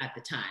navigate at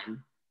the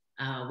time,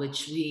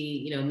 which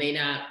we, may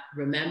not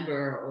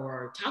remember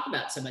or talk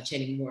about so much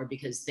anymore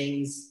because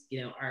things,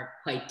 are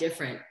quite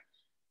different.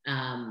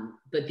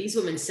 But these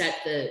women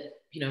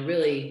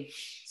really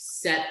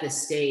set the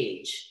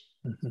stage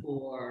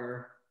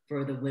for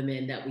the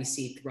women that we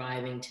see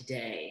thriving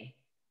today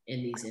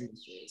in these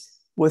industries.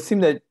 Well, it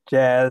seemed that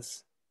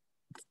jazz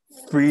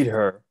freed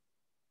her,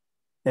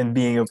 and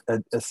being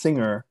a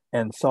singer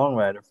and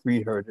songwriter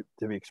freed her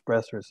to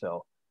express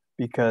herself.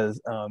 Because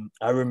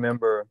I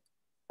remember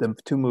the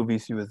two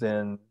movies she was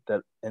in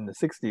that in the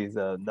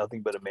 60s,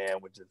 Nothing But a Man,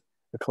 which is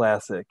a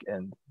classic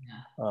and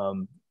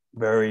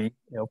very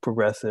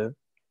progressive,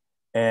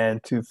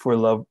 and For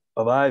Love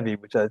of Ivy,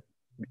 which it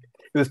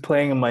was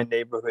playing in my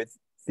neighborhood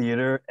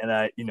theater,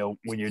 and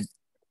when you're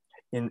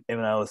and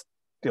I was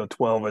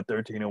 12 or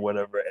 13 or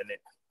whatever, and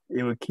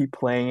it would keep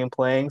playing and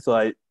playing, so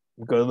I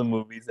would go to the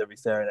movies every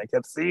Saturday, and I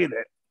kept seeing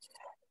it.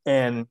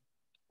 And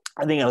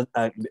I think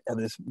I have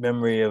this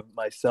memory of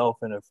myself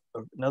and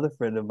another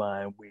friend of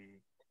mine.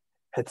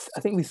 I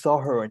think we saw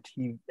her on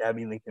TV,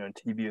 Abbey Lincoln on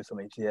TV or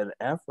something. She had an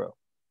afro,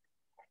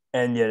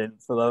 and yet in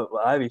For Love of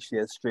Ivy, she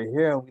had straight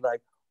hair, and we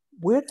like,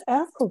 where did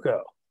afro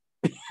go?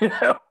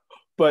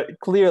 But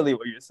clearly,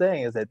 what you're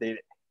saying is that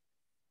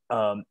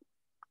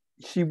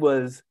she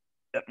was.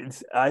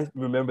 I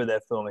remember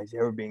that film as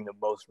her being the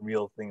most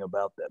real thing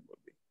about that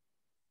movie.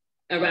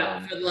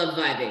 For the Love of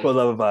Ivy. For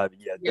Love of Ivy,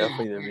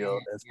 definitely the real,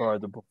 as far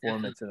as the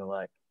performance and the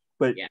like.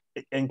 But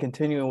and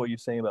continuing what you're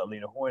saying about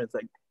Lena Horne, it's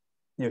like,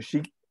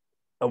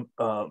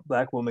 a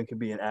Black woman can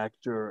be an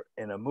actor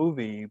in a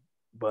movie,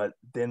 but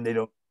then they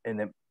don't, and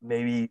then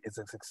maybe it's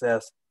a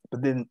success,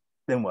 but then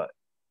what?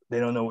 They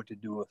don't know what to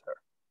do with her.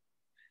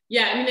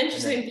 Yeah, I mean, the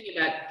interesting thing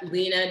about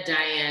Lena,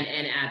 Diahann,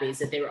 and Abbey is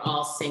that they were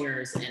all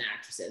singers and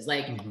actresses.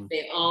 Like,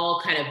 they all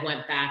kind of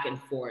went back and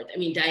forth. I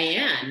mean,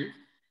 Diahann,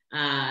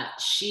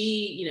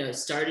 she,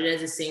 started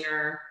as a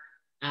singer,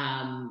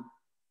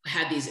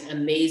 had these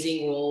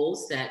amazing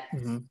roles that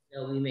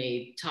we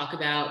may talk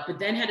about, but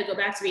then had to go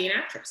back to being an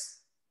actress.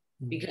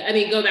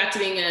 Go back to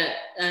being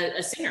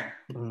a singer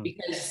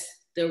because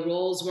the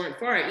roles weren't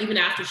for her, even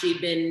after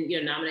she'd been,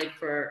 nominated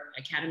for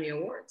Academy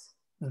Awards.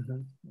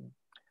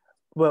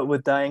 Well,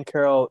 with Diahann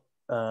Carroll,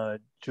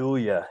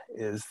 Julia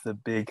is the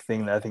big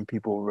thing that I think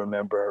people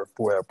remember her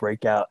for, a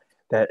breakout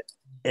that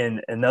in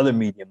another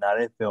medium,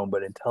 not in film,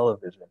 but in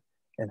television,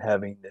 and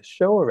having this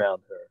show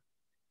around her.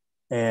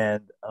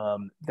 And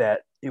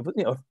that it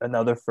was,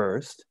 another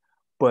first,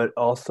 but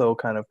also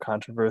kind of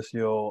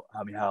controversial.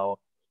 I mean, how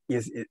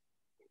is it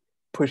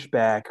pushed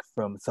back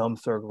from some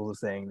circles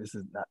saying this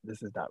is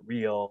not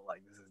real,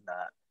 like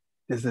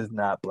this is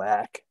not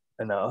Black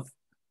enough.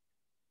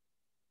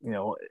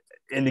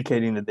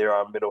 Indicating that there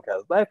are middle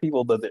class Black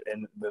people, but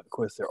of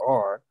course there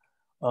are,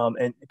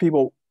 and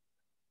people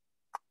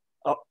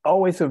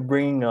always are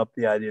bringing up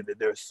the idea that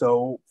there's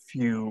so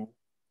few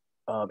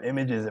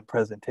images and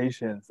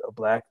presentations of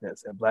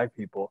Blackness and Black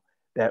people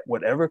that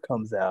whatever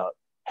comes out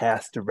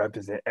has to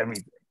represent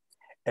everything,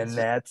 and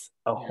that's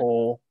a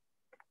whole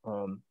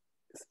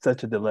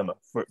such a dilemma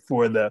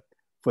for the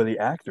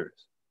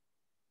actors,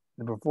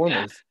 the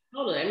performers. Yeah,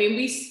 totally. I mean,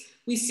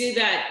 we see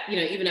that,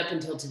 even up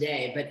until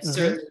today, but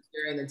certainly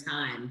during the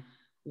time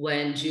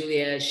when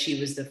Julia, she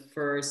was the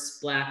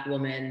first Black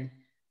woman,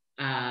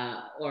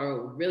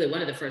 or really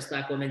one of the first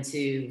Black women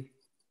to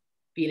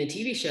be in a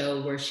TV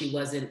show where she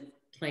wasn't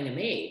playing a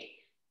maid.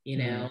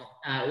 It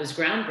was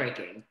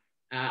groundbreaking.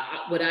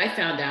 What I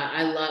found out,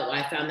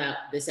 I found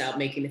this out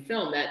making the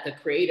film, that the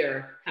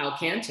creator, Hal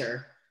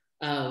Cantor,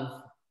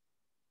 of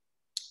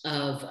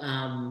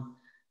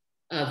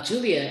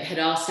Julia had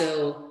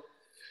also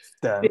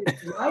been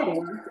a writer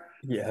on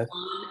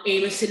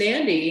Amos and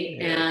Andy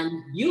and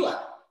Eula.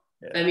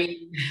 I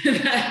mean,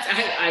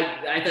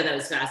 I thought that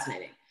was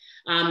fascinating.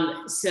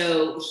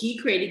 So he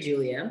created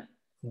Julia.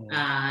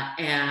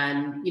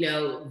 And, you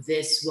know,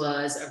 this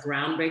was a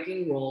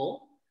groundbreaking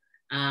role.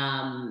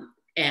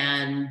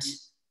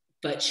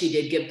 But she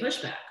did get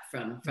pushback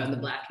from the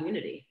Black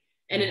community.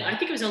 And I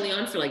think it was only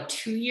on for like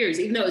 2 years,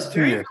 even though it was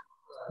very popular.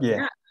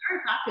 Yeah,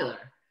 very popular.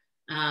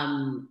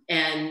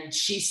 And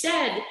she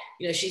said,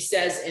 you know, she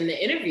says in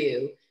the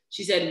interview,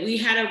 she said, we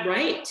had a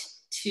right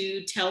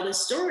to tell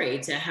this story,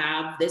 to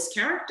have this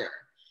character,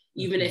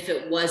 even if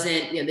it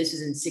wasn't, you know, this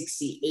was in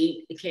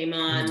 68, it came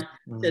on.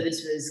 So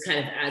this was kind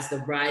of as the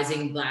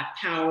rising Black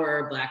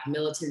power, Black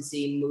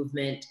militancy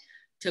movement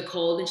took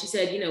hold. And she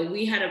said, you know,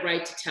 we had a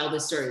right to tell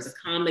this story. It was a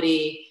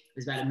comedy. It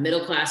was about a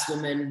middle-class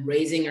woman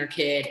raising her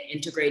kid,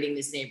 integrating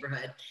this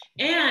neighborhood.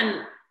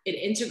 And it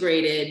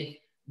integrated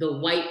the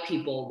white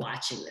people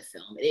watching the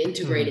film. It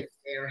integrated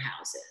their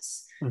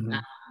houses.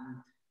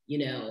 You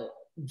know,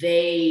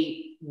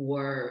 they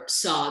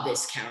saw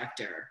this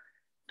character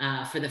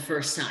for the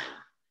first time.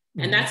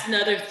 And that's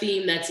another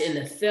theme that's in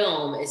the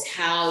film, is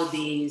how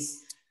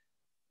these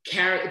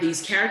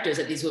characters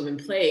that these women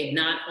played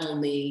not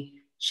only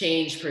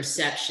changed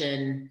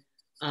perception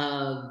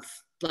of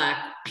Black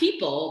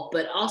people,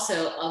 but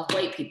also of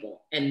white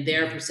people and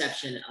their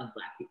perception of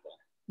Black people.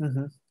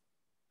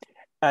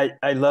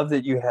 I love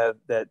that you have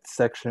that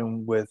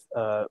section with,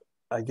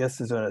 I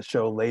guess it's on a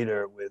show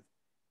later, with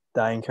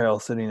Diahann Carroll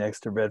sitting next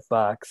to Red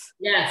Fox.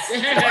 Yes.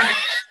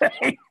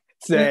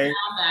 Saying,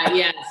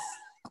 yes.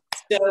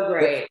 So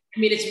great. I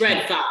mean, it's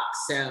Red Fox,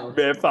 so.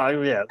 Red Fox,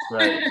 yes,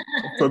 right.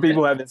 For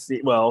people who haven't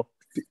seen, well,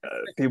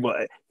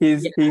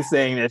 he's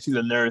saying that she's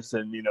a nurse,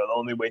 and you know the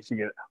only way she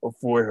can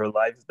afford her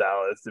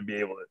lifestyle is to be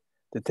able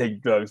to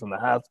take drugs from the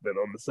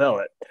hospital and to sell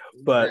it.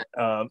 But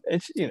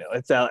it's, you know,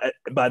 it's out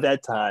by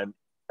that time.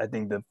 I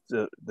think the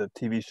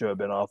TV show had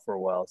been off for a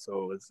while,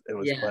 so it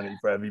was funny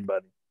for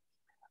everybody.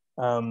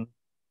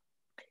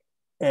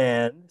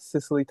 And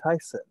Cicely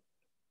Tyson,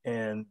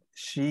 and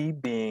she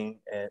being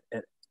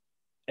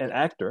an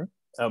actor,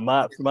 a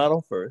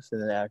model first,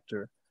 and an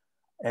actor,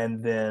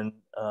 and then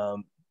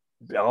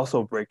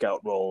also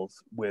breakout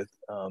roles with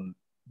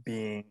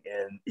being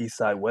in East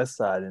Side, West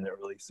Side in the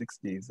early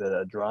 60s at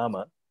a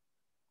drama,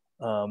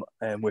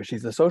 and where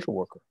she's a social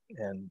worker,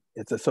 and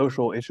it's a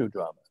social issue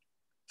drama.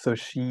 So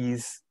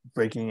she's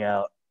breaking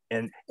out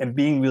and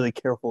being really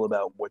careful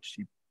about what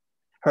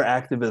her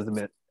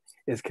activism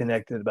is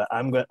connected. But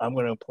I'm going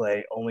to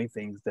play only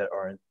things that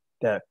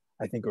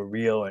I think are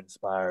real and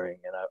inspiring,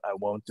 and I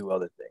won't do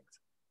other things.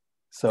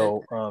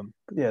 So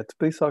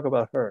please talk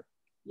about her.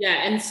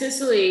 Yeah, and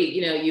Cicely,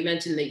 you know, you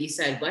mentioned the East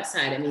Side, West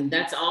Side. I mean,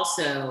 that's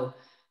also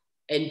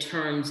in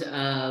terms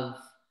of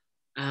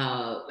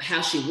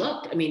how she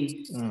looked. I mean,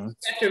 you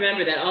have to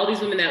remember that all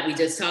these women that we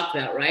just talked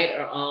about, right,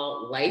 are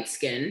all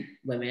light-skinned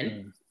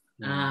women.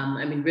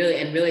 I mean,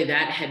 really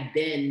that had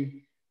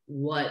been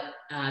what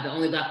the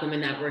only Black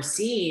women that were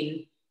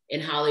seen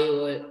in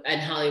Hollywood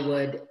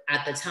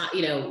at the time,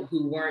 you know,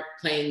 who weren't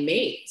playing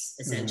maids,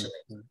 essentially,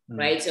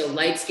 right? So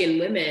light-skinned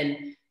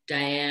women,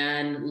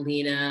 Diahann,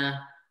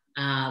 Lena,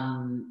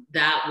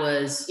 that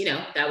was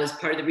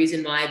part of the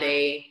reason why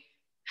they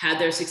had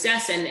their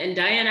success. And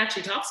Diahann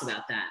actually talks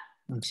about that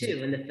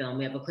too in the film.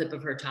 We have a clip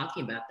of her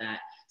talking about that.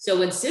 So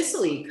when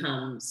Cicely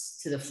comes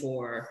to the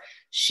fore,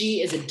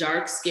 she is a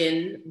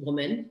dark-skinned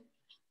woman,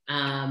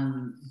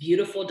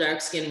 beautiful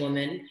dark-skinned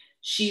woman.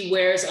 She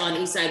wears on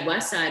East Side,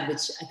 West Side,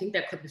 which I think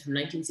that clip is from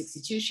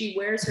 1962, she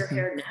wears her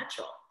hair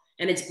natural.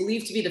 And it's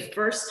believed to be the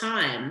first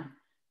time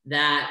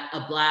that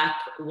a Black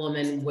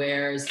woman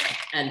wears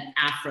an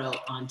afro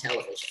on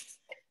television.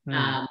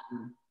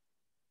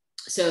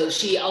 So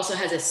she also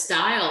has a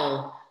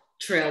style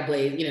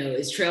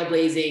is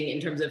trailblazing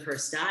in terms of her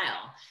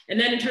style. And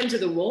then in terms of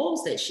the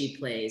roles that she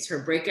plays, her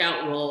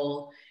breakout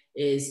role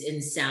is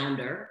in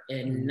Sounder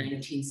in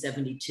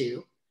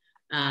 1972.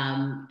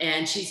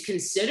 And she's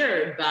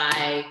considered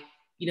by,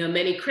 you know,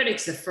 many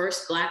critics the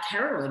first Black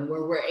heroine,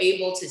 where we're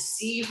able to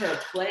see her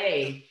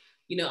play,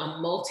 you know, a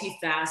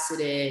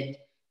multifaceted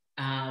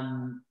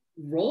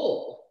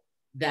role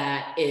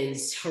that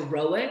is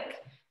heroic,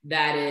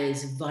 that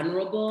is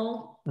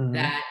vulnerable,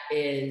 that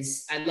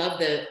is, I love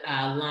the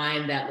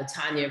line that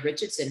LaTanya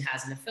Richardson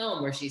has in the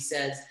film where she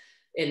says,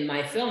 you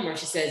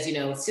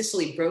know,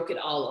 Cicely broke it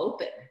all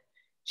open.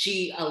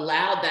 She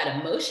allowed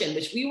that emotion,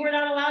 which we were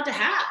not allowed to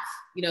have.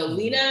 You know,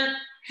 Lena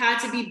had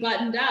to be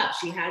buttoned up.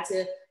 She had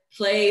to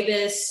play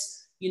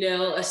this, you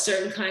know, a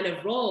certain kind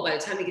of role. By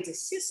the time we get to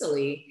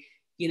Cicely,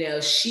 you know,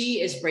 she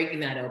is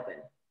breaking that open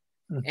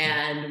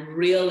and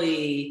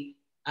really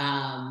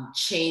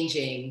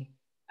changing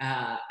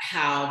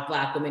how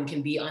Black women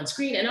can be on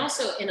screen, and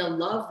also in a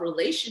love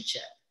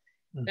relationship.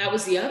 That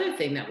was the other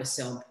thing that was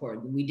so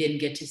important. We didn't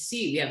get to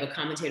see. We have a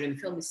commentator in the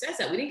film who says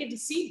that we didn't get to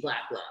see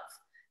Black love.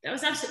 That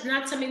was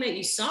not something that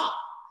you saw.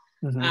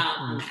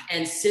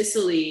 And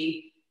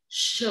Cicely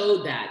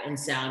showed that in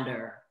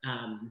Sounder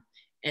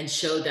and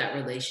showed that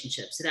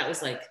relationship. So that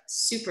was like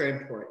super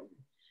important.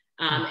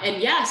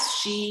 And yes,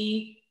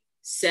 she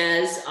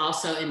says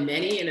also in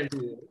many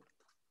interviews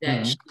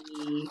that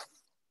she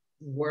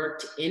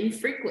worked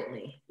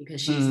infrequently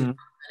because she's not going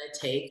to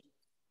take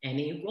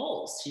any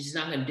roles. She's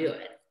not going to do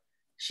it.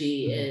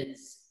 She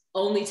is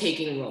only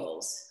taking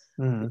roles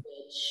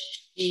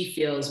which she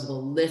feels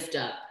will lift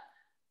up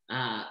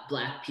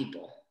Black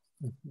people.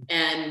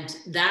 And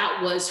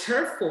that was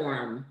her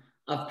form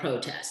of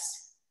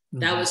protest.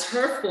 That was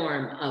her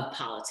form of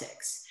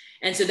politics.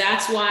 And so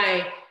that's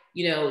why,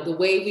 you know, the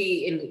way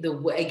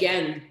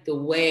the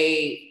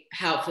way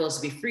How It Feels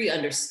to Be Free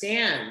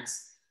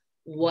understands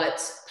what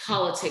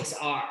politics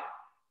are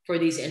for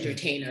these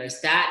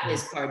entertainers. That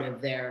is part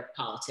of their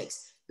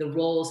politics, the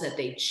roles that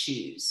they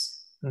choose.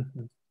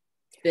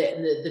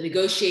 The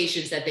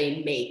negotiations that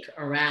they make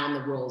around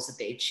the roles that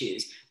they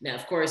choose. Now,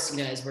 of course,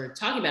 you know, as we're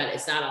talking about,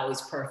 it's not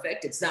always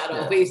perfect. It's not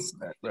always,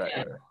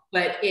 right.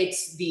 But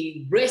it's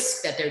the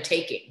risk that they're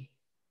taking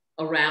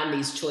around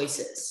these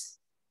choices,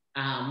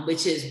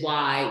 which is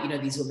why, you know,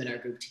 these women are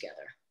grouped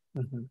together.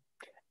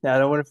 Now, I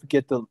don't want to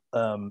forget the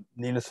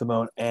Nina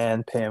Simone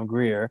and Pam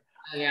Grier.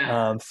 Oh,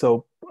 yeah.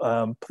 So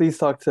please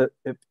talk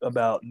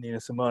about Nina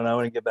Simone. I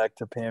want to get back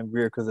to Pam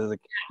Grier because there's a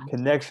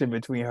connection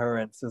between her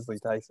and Cicely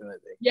Tyson, I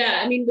think.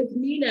 Yeah, I mean, with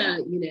Nina,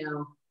 you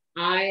know,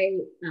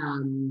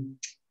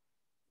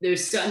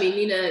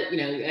 Nina, you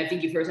know, I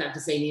think you first have to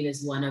say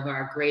Nina's one of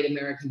our great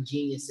American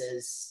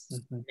geniuses,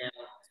 you know,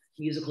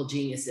 musical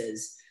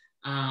geniuses,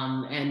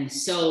 and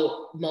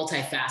so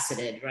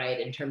multifaceted,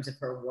 right, in terms of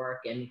her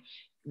work and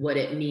what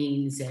it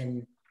means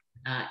and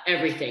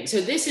everything.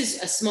 So this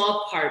is a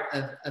small part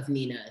of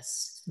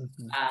Nina's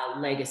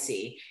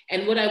legacy.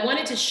 And what I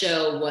wanted to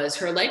show was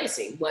her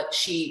legacy, who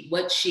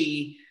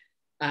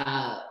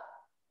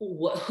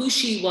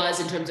she was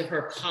in terms of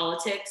her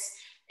politics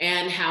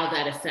and how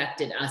that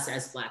affected us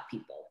as Black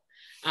people.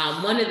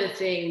 One of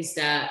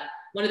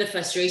the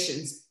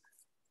frustrations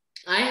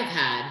I have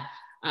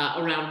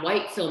had around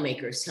white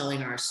filmmakers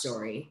telling our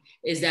story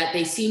is that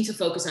they seem to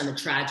focus on the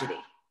tragedy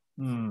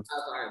of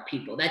our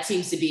people. That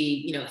seems to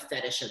be, you know, a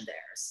fetish of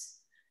theirs.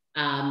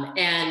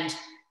 And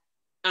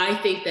I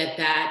think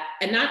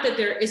and not that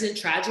there isn't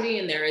tragedy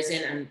and there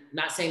isn't, I'm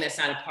not saying that's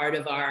not a part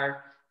of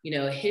our, you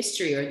know,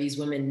 history or these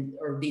women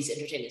or these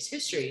entertainers'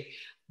 history,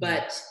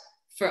 but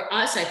for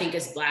us, I think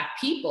as Black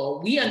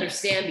people, we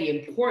understand the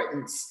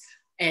importance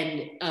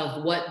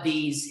of what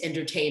these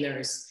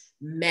entertainers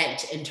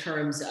meant in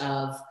terms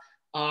of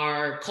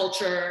our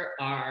culture,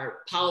 our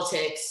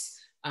politics,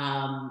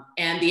 and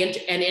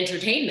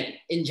entertainment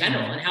in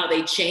general, and how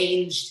they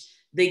changed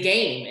the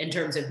game in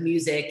terms of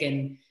music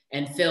and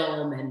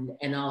film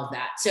and all of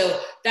that. So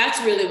that's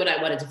really what I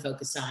wanted to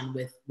focus on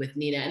with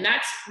Nina, and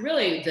that's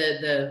really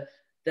the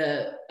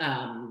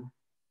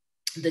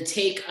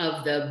take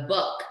of the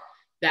book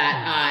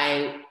that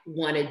I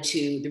wanted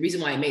to. The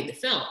reason why I made the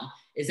film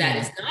is that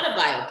it's not a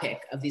biopic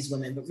of these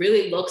women, but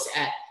really looks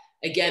at,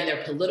 again,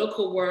 their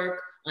political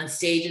work on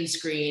stage and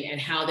screen and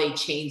how they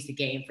changed the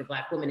game for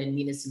Black women. And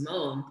Nina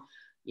Simone,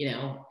 you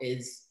know,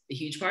 is a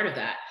huge part of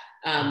that.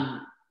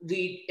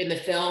 In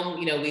the film,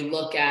 you know, we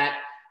look at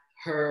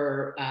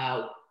her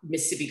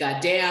Mississippi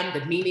Goddamn,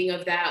 the meaning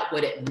of that,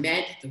 what it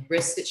meant, the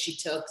risk that she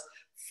took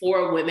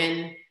for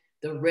women,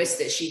 the risk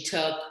that she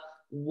took,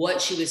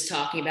 what she was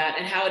talking about,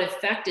 and how it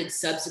affected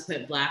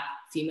subsequent Black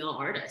female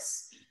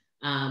artists.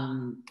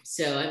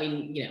 So, I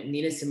mean, you know,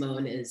 Nina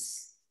Simone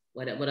is,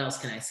 what else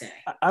can I say?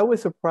 I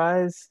was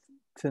surprised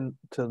to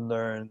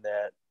learn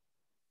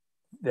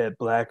that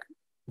Black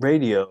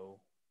radio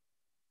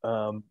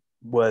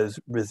was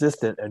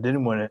resistant and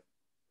didn't want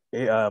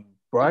to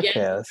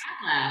broadcast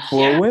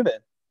for women.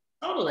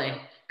 Totally,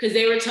 because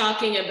they were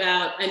talking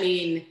about, I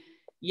mean,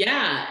 you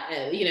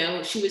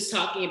know, she was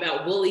talking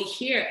about woolly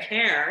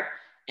hair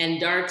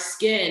and dark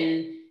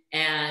skin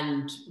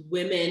and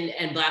women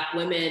and Black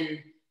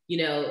women, you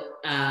know,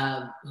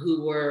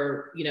 who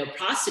were, you know,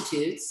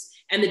 prostitutes,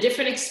 and the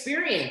different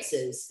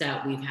experiences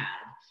that we've had.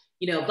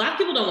 You know, Black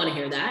people don't want to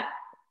hear that.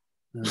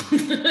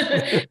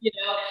 You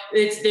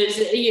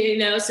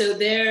know,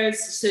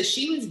 so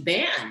she was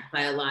banned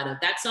by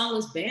that song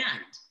was banned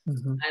by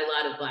a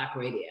lot of Black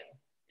radio,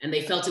 and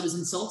they felt it was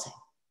insulting.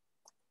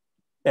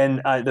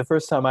 And the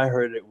first time I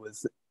heard it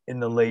was in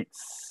the late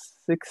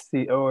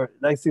 60s or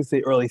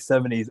 1960s, early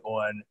 70s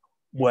on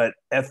what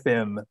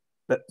FM,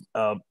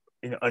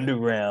 you know,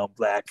 underground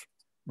Black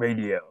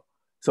radio.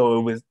 So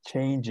it was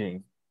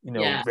changing. You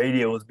know,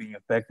 radio was being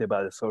affected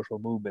by the social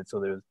movement.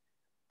 So there was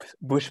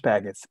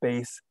Bushpack and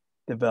Space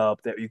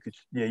developed that you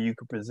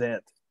could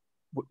present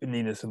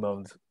Nina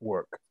Simone's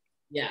work.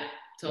 Yeah,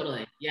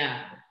 totally.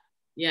 Yeah.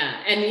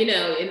 And, you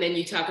know, and then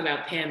you talk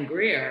about Pam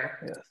Grier,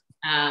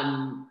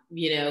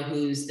 you know,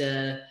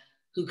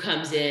 who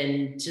comes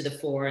in to the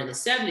fore in the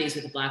 70s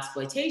with the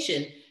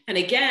Blaxploitation. And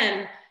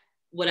again,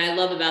 what I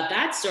love about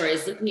that story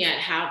is looking at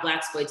how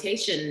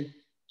Blaxploitation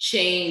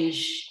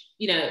changed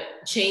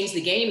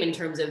the game in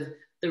terms of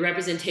the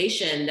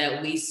representation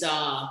that we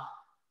saw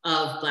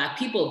of Black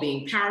people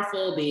being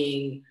powerful,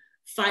 being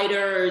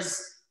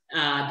fighters,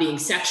 being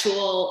sexual,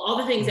 all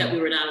the things that we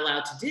were not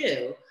allowed to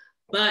do,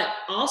 but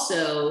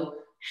also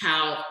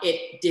how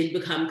it did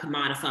become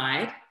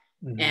commodified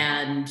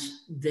and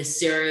the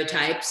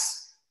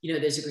stereotypes,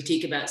 there's a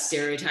critique about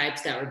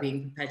stereotypes that were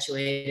being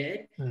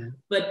perpetuated.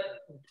 But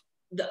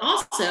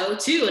also,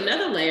 too,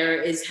 another layer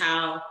is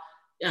how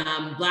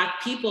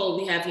Black people,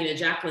 we have,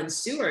 Jacqueline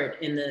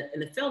Stewart in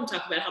the film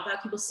talk about how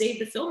Black people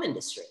saved the film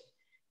industry.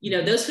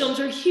 Those films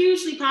were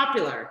hugely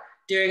popular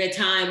during a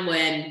time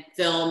when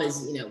film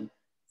is,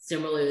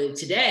 similarly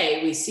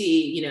today, we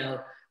see,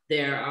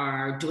 there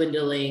are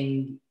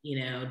dwindling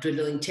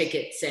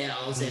ticket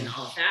sales and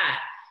all of that.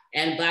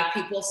 And Black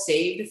people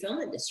saved the film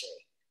industry.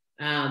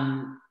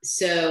 And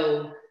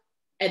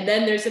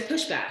then there's a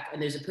pushback,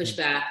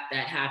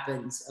 that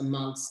happens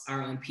amongst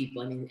our own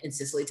people. I mean, and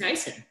Cicely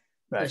Tyson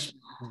pushed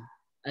back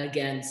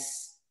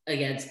against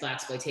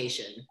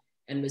Blaxploitation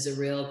and was a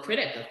real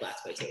critic of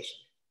Blaxploitation.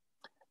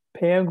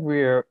 Pam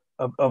Grier,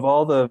 of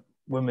all the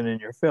women in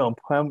your film,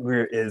 Pam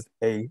Grier is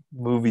a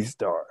movie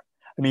star.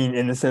 I mean,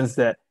 in the sense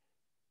that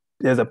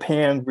there's a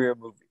Pam Grier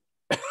movie.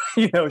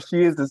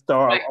 She is the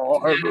star of all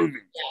her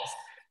movies. Yes.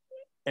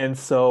 And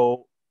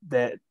so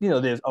that,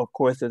 there's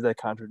that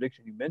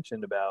contradiction you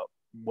mentioned about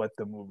what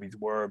the movies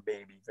were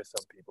maybe for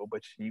some people,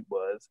 but she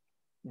was,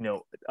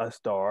 a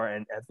star.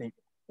 And I think,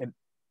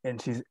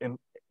 and she's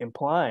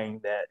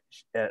implying that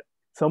at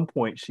some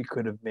point she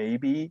could have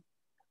maybe,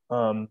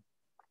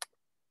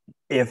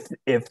 if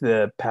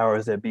the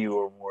powers that be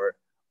were more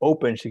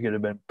open, she could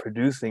have been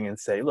producing and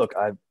say, look,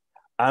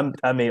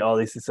 I made all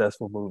these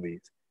successful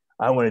movies.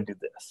 I want to do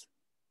this.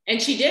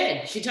 And she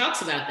did. She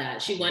talks about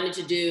that. She wanted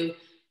to do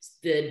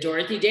the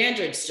Dorothy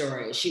Dandridge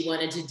story. She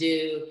wanted to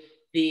do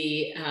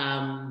the,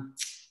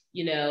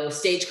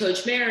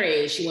 Stagecoach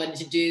Mary. She wanted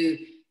to do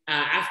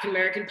African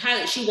American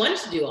Pilot. She wanted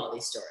to do all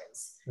these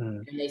stories.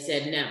 And they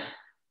said,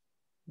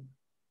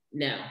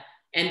 no.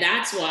 And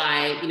that's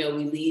why, we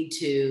lead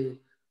to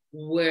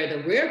where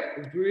the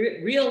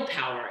real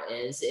power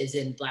is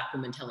in Black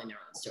women telling their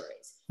own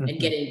stories and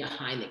getting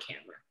behind the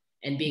camera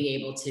and being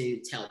able to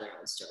tell their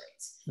own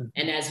stories.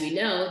 And as we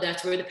know,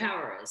 that's where the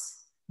power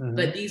is.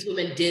 But these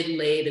women did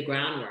lay the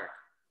groundwork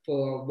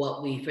for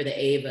for the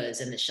Avas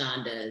and the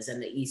Shondas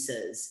and the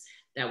Isas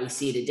that we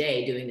see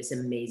today doing this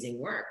amazing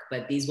work.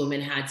 But these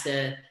women had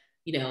to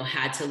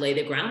lay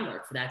the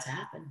groundwork for that to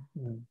happen.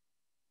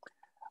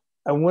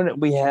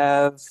 We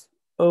have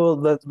a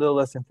little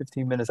less than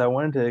 15 minutes. I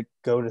wanted to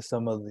go to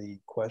some of the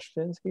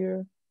questions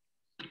here.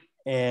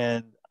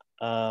 And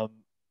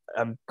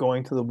I'm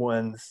going to the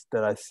ones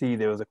that I see.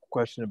 There was a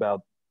question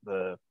about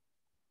the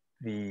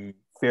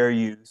fair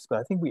use, but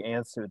I think we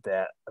answered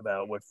that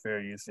about what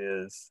fair use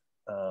is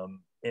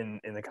in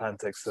the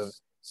context of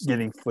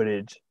getting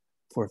footage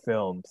for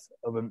films.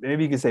 But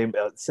maybe you could say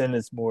send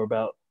us more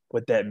about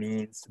what that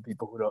means to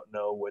people who don't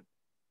know what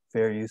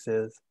fair use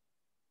is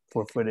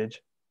for footage.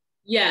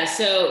 Yeah,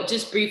 so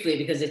just briefly,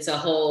 because it's a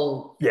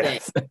whole thing.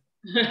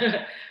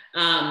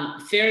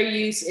 Fair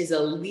use is a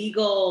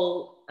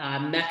legal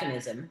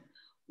mechanism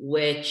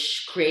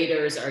which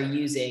creators are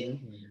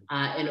using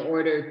in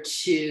order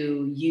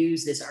to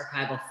use this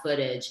archival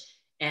footage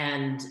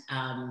and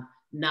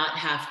not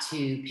have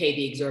to pay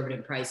the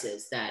exorbitant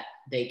prices that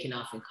they can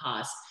often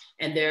cost.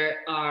 And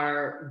there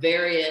are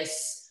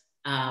various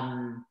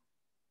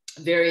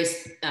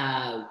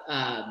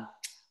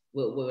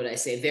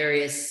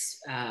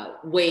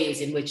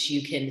ways in which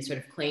you can sort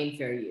of claim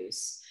fair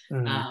use.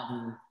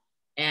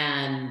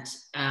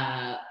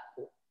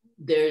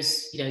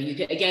 There's, you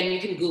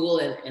can Google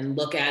and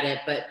look at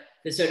it, but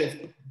the sort of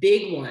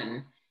big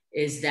one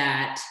is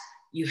that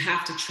you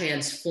have to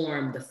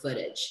transform the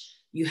footage.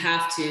 You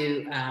have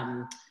to,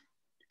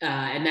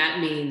 and that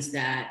means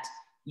that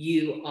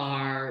you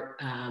are,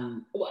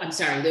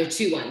 there are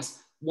two ones.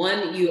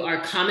 One, you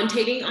are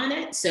commentating on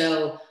it.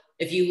 So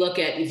if you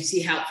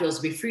see How It Feels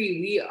to Be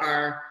Free, we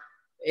are,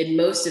 in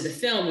most of the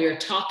film, we are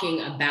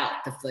talking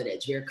about the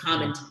footage. We are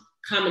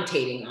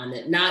commentating on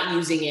it, not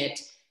using it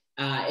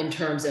in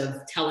terms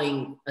of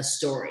telling a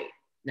story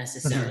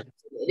necessarily.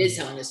 It is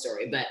telling a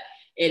story, but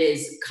it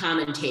is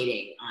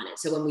commentating on it.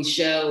 So when we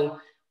show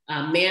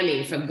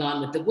Mammy from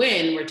Gone with the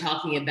Wind, we're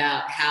talking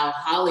about how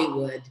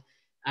Hollywood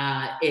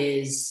how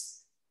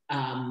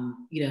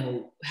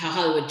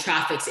Hollywood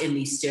traffics in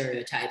these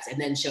stereotypes,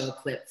 and then show a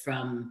clip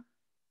from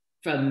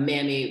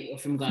Mammy or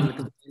from Gone with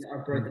the Wind or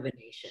Birth of a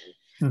Nation.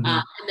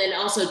 And then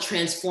also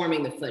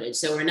transforming the footage.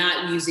 So we're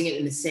not using it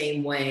in the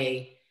same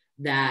way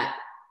that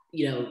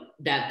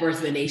that Birth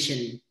of a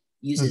Nation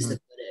uses the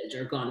footage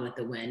or Gone with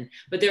the Wind.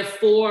 But there are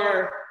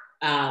 4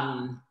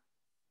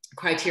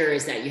 criteria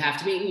that you have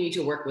to meet. You need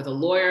to work with a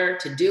lawyer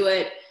to do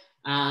it.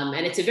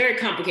 And it's a very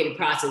complicated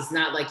process. It's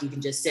not like you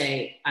can just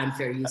say, I'm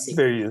fair using.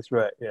 Fair use,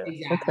 right, yeah.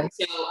 Exactly. Okay.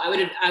 So I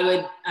would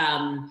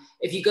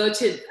if you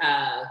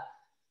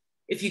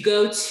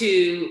go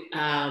to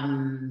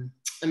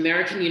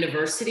American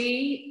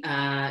University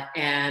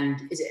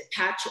and is it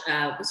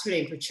what's her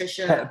name?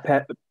 Patricia?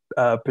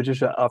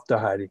 Patricia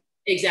Oftenhyde.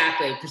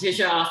 Exactly,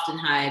 Patricia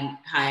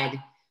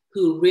Oftenhyde,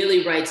 who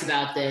really writes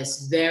about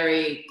this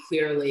very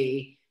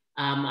clearly.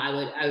 I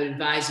would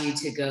advise you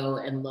to go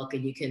and look,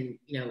 and you can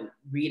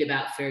read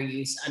about fair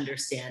use,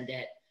 understand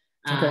it,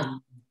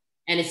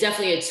 and it's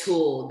definitely a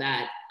tool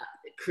that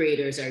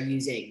creators are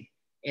using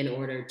in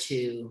order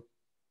to,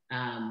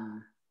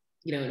 in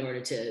order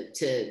to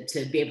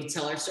be able to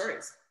tell our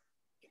stories.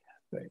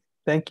 Great.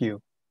 Thank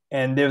you.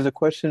 And there's a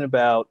question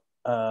about,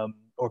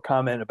 or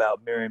comment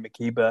about Miriam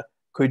Makeba.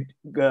 Could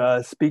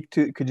you speak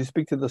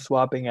to the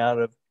swapping out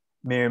of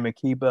Miriam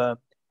Makeba?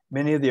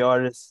 Many of the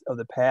artists of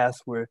the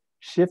past were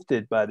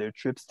shifted by their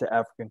trips to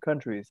African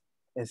countries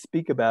and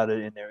speak about it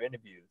in their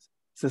interviews.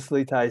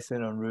 Cicely,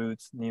 Tyson on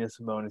Roots, Nina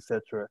Simone,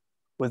 etc.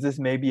 Was this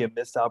maybe a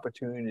missed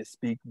opportunity to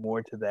speak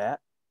more to that?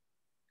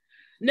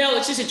 No,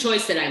 it's just a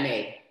choice that I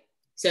made.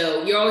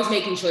 So you're always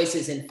making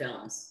choices in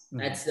films.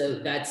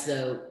 Mm-hmm. That's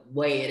the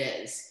way it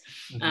is.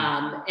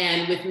 Mm-hmm.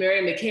 And with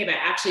Miriam Makeba,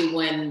 actually,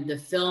 when the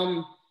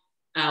film,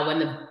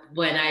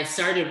 when I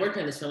started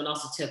working on this film, it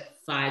also took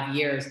 5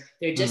 years.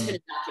 There had just been a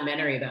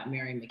documentary about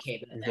Miriam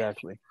Makeba.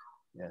 Exactly.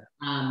 Yeah.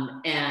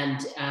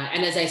 And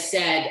as I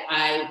said,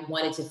 I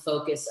wanted to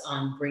focus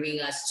on bringing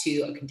us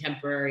to a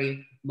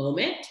contemporary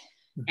moment,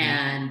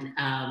 and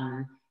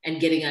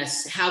getting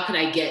us. How can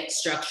I get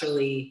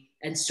structurally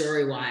and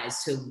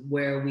story-wise to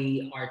where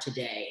we are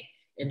today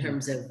in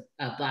terms of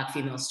Black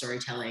female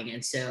storytelling?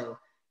 And so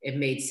it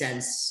made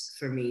sense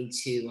for me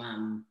to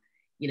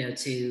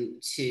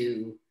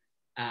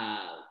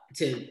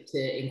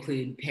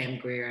include Pam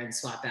Grier and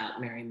swap out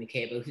Miriam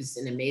Makeba, who's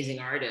an amazing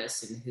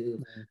artist and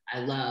who I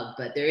love.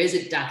 But there is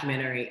a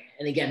documentary,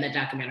 and again, that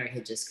documentary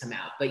had just come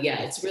out. But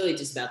yeah, it's really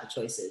just about the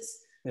choices.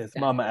 Yes,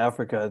 Mama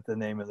Africa, the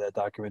name of that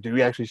documentary.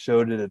 We actually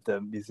showed it at the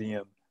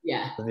Museum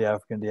of the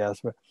African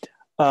Diaspora.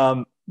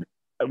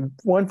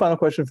 One final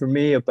question for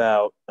me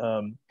about,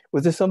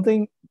 was there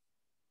something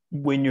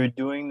when you're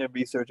doing the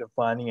research and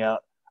finding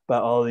out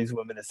about all these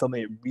women, is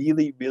something that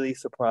really, really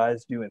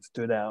surprised you and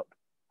stood out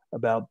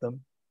about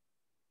them?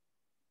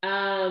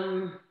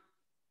 I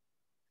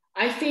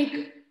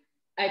think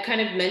I kind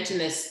of mentioned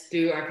this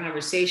through our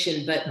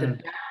conversation, but the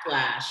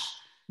backlash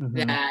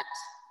that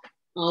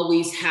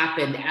always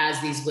happened as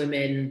these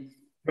women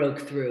broke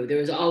through, there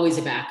was always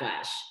a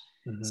backlash.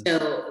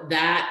 So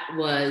that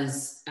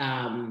was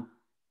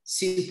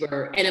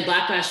super, and a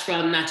backlash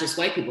from not just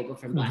white people, but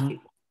from Black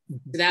people.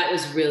 So that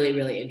was really,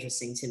 really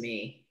interesting to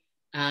me.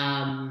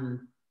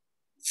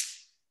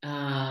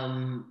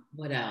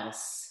 What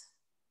else?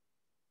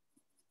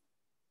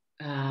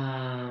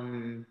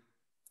 And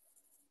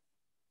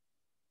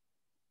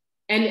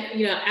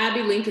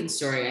Abbey Lincoln's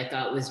story I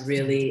thought was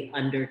really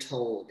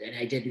undertold and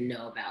I didn't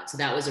know about. So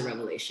that was a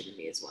revelation to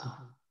me as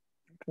well.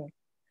 Okay.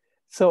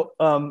 So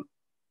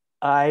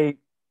I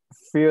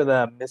fear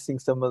that I'm missing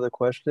some of the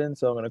questions,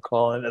 so I'm going to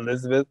call in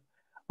Elizabeth.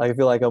 I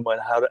feel like I'm on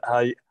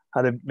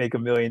how to make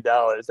 $1 million.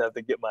 I have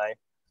to get my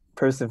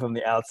person from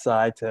the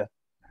outside to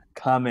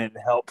comment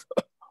and help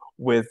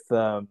with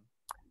the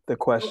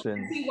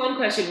question. I see one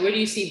question. Where do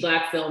you see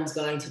Black films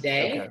going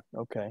today?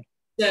 Okay.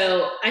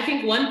 So I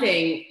think one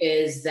thing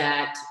is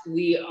that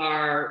we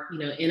are,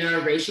 in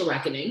our racial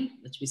reckoning,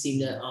 which we seem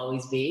to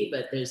always be,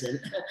 but there's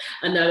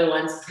another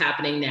one's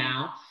happening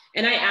now.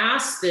 And I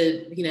asked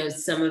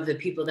some of the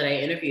people that I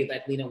interviewed,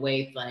 like Lena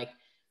Waithe,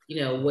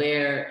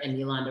 where, and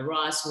Yolanda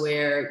Ross,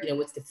 where,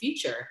 what's the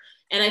future?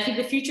 And I think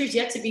the future is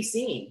yet to be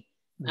seen.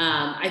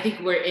 I think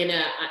we're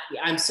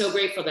I'm so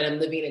grateful that I'm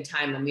living in a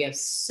time when we have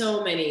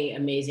so many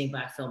amazing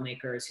Black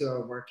filmmakers who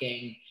are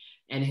working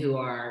and who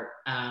are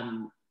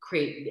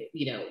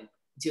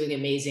producing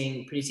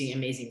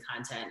amazing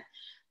content.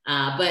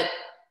 But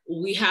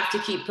we have to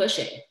keep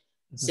pushing.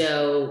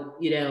 So,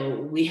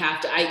 we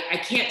have to,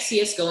 I can't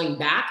see us going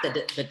back.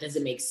 That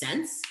doesn't make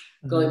sense,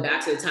 going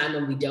back to the time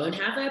when we don't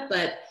have it,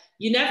 but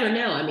you never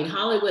know. I mean,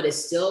 Hollywood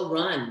is still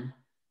run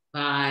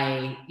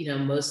by,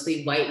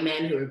 mostly white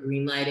men who are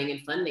greenlighting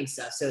and funding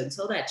stuff. So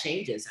until that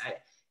changes,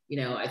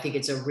 I think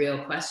it's a real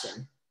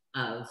question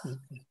of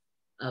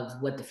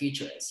what the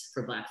future is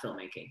for Black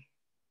filmmaking.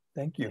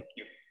 Thank you.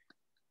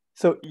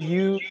 So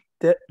you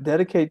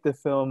dedicate the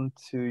film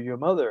to your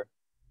mother,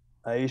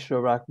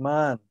 Aisha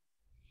Rahman,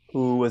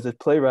 who was a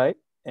playwright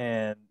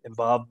and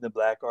involved in the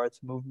Black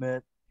arts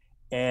movement.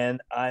 And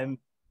I'd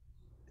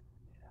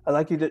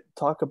like you to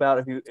talk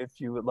about, if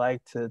you would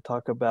like to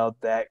talk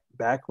about that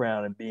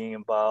background and being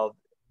involved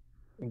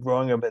and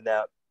growing up in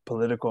that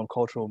political and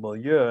cultural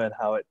milieu and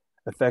how it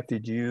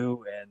affected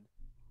you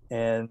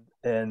and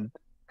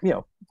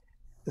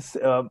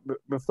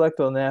reflect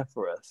on that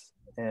for us.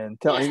 And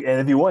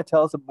and if you want,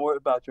 tell us more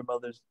about your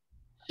mother's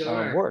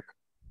work.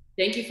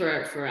 Thank you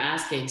for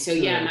asking. So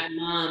my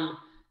mom,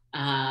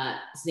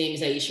 his name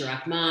is Aisha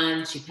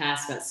Rahman. She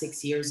passed about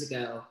 6 years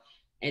ago,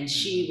 and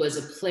she was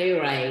a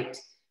playwright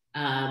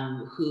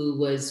who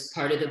was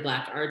part of the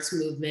Black arts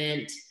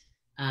movement.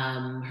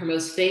 Her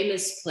most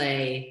famous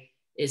play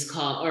is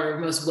called, or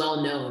most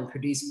well-known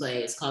produced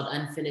play is called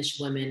Unfinished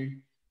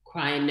Women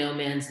Cry in No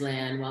Man's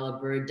Land While a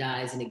Bird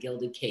Dies in a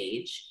Gilded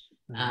Cage,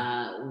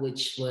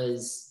 which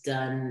was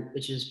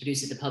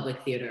produced at the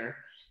Public Theater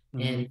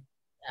in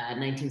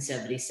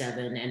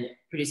 1977 and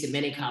produced at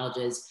many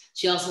colleges.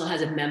 She also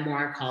has a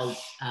memoir called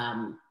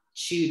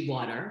Chewed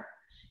Water.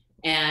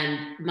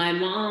 And my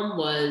mom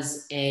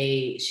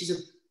she's a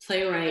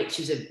playwright.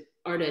 She was an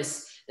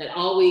artist that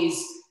always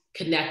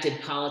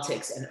connected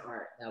politics and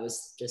art. That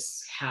was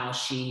just how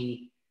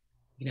she,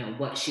 you know,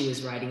 what she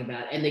was writing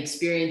about, and the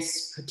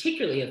experience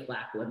particularly of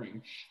Black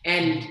women.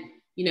 And,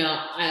 you know,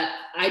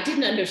 I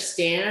didn't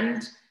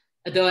understand,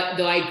 though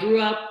I grew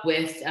up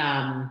with,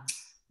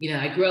 you know,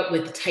 I grew up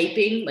with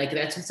typing. Like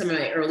that's some of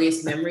my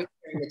earliest memories,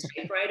 during the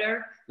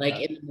typewriter, like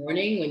in the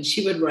morning when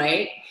she would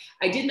write.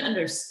 I didn't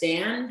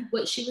understand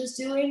what she was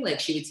doing.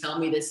 Like she would tell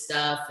me this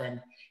stuff, and,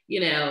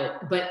 you know,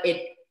 but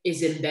it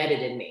is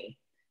embedded in me.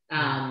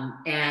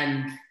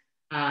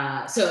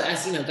 So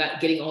as, you know,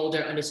 getting older,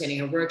 understanding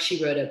her work,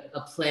 she wrote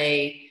a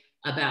play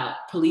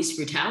about police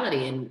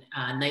brutality in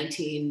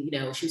you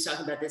know, she was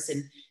talking about this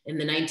in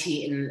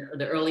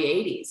the early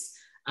 80s,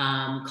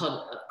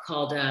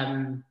 called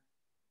The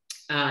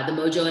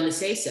Mojo and the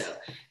Say So.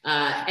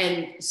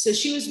 And so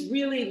she was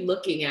really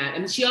looking at, I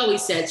mean, she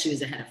always said she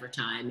was ahead of her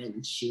time,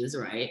 and she was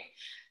right.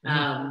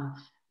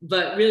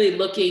 But really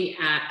looking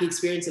at the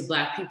experience of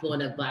Black people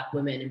and of Black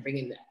women and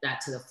bringing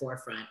that to the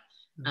forefront.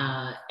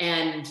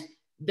 And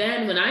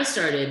then when I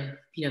started,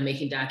 you know,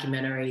 making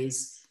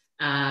documentaries,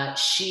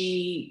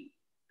 she,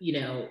 you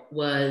know,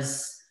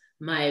 was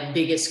my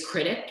biggest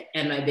critic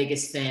and my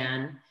biggest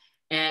fan.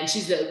 And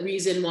she's the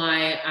reason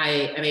why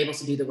I am able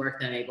to do the work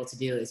that I'm able to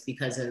do, is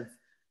because of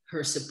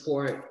her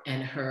support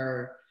and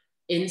her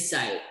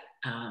insight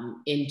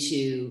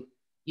into,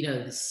 you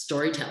know, the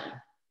storytelling,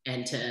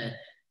 and to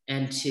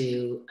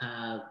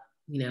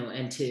you know,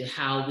 and to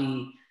how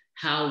we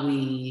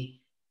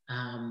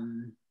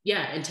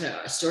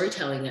into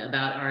storytelling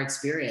about our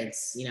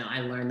experience. You know, I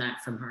learned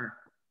that from her.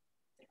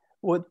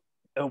 What,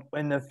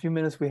 in the few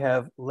minutes we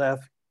have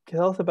left,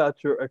 tell us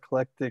about your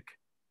eclectic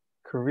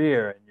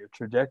career and your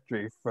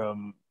trajectory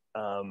from,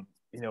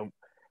 you know,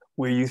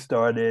 where you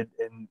started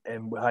and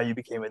how you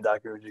became a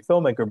documentary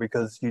filmmaker,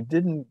 because you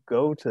didn't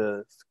go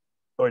to,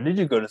 or did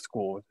you go to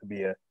school to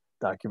be a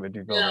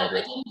documentary filmmaker? No,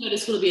 I didn't go to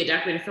school to be a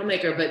documentary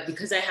filmmaker, but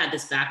because I had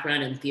this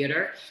background in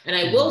theater, and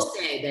I will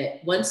say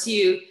that once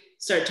you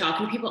start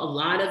talking to people, a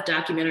lot of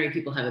documentary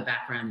people have a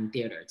background in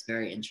theater. It's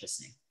very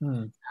interesting.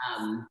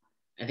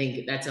 I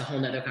think that's a whole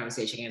nother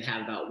conversation I can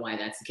have about why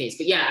that's the case.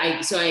 But yeah,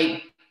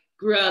 I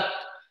grew up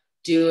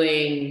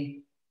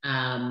doing,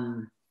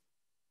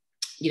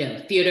 you know,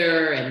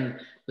 theater, and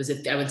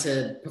I went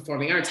to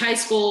performing arts high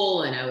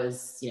school, and I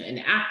was, you know, in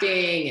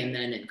acting, and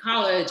then in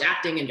college,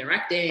 acting and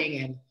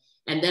directing.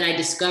 And then I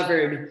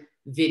discovered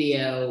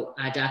video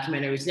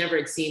documentaries. Never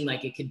had seemed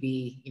like it could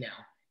be, you know,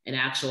 an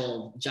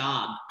actual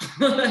job.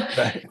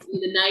 Right. In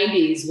the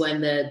 90s, when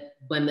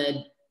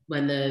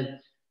the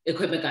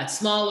equipment got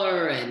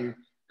smaller and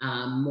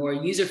more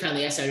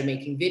user-friendly, I started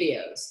making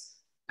videos.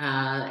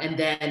 And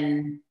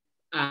then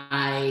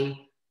I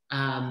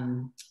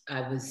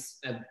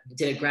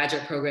did a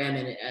graduate program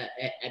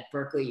at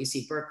Berkeley,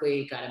 UC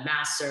Berkeley, got a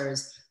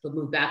master's, but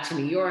moved back to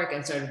New York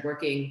and started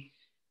working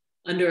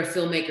under a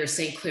filmmaker,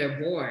 St. Clair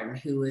Bourne,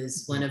 who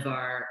is one of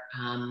our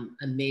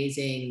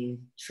amazing,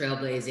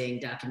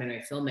 trailblazing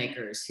documentary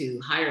filmmakers,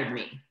 who hired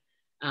me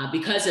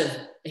because of,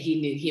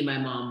 he and my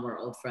mom were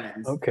old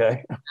friends.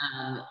 Okay.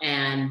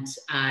 And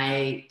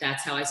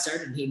that's how I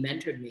started. He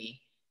mentored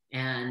me,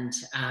 and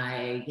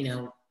you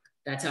know,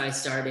 that's how I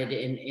started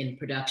in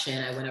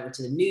production. I went over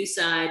to the news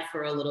side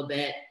for a little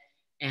bit,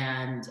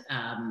 and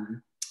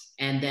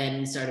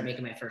then started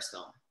making my first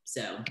film.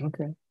 So.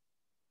 Okay.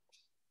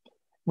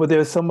 Well,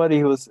 there's somebody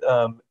who's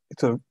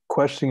sort of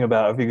questioning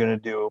about if you're going to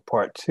do a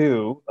part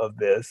 2 of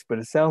this, but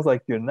it sounds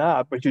like you're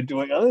not, but you're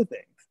doing other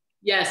things.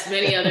 Yes,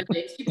 many other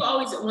things. People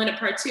always want a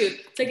part 2.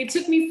 It's like, it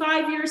took me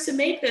 5 years to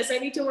make this. I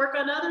need to work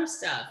on other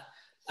stuff.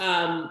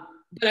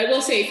 But I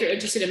will say, if you're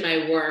interested in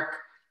my work,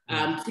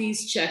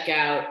 please check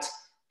out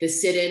The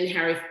Sit-In.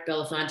 Harry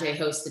Belafonte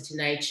hosts The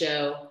Tonight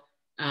Show,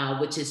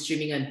 which is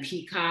streaming on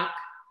Peacock,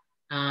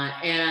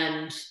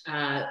 and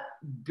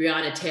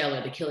Breonna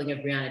Taylor, The Killing of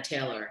Breonna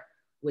Taylor,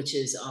 which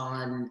is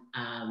on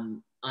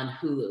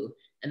Hulu.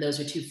 And those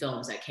are 2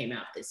 films that came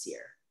out this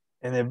year.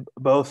 And they're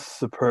both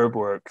superb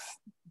works.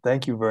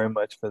 Thank you very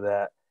much for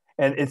that.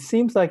 And it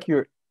seems like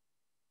you're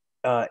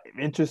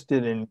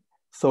interested in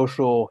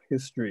social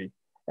history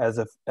as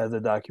a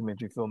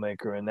documentary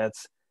filmmaker, and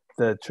that's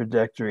the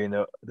trajectory and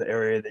the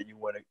area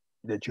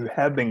that you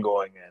have been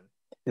going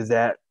in. Is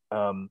that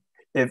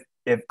if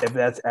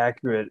that's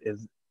accurate,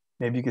 is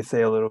maybe you could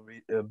say a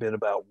bit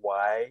about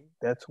why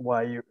things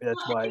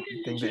that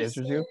interest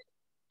you?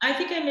 I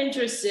think I'm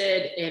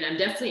interested in, I'm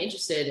definitely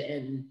interested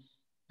in,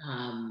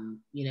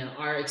 you know,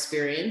 our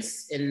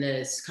experience in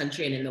this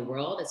country and in the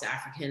world as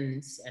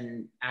Africans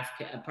and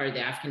part of the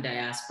African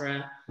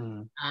diaspora.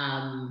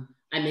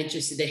 I'm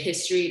interested in the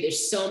history.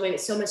 There's so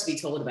much to be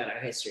told about our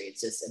history.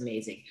 It's just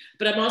amazing.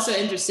 But I'm also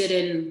interested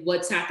in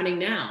what's happening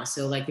now.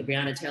 So like the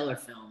Breonna Taylor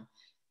film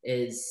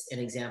is an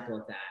example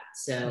of that.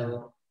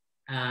 So,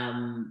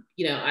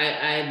 you know,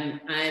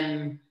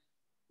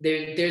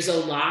 there's a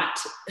lot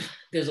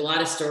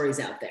of stories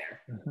out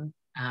there.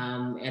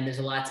 And there's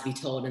a lot to be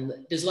told, and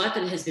there's a lot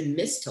that has been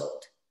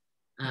mistold.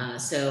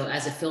 So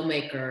as a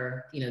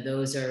filmmaker, you know,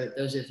 those are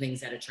the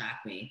things that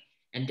attract me.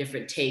 and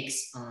different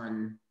takes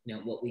on, you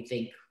know, what we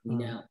think we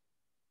know.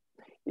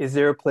 Is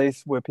there a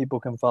place where people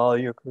can follow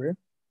your career?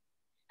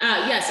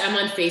 Yes, I'm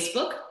on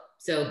Facebook.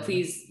 So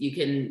please, you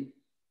can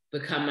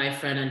become my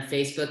friend on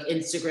Facebook,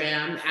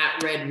 Instagram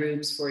at Red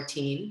Rooms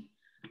 14,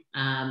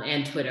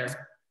 and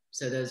Twitter.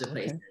 So those are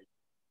places.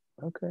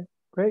 Okay,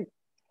 great.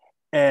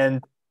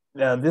 And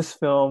this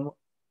film,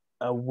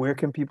 where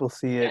can people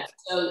see it? Yeah,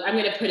 so I'm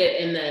going to put it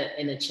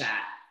in the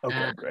chat.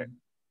 Okay, great.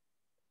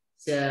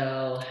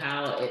 So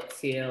How It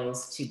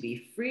Feels to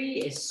Be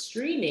Free is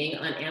streaming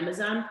on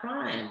Amazon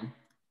Prime.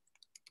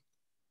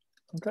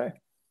 Okay.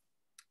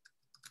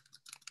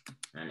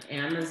 On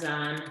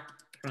Amazon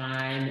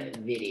Prime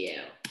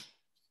Video.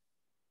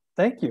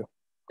 Thank you.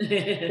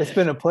 It's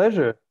been a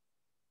pleasure.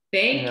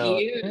 Thank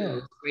you. Yeah.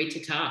 Great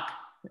to talk.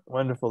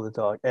 Wonderful to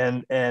talk.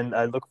 And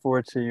I look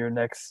forward to your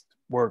next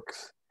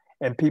works.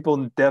 And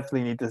people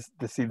definitely need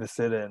to see the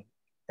sit-in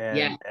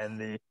and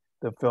the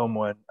film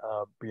one,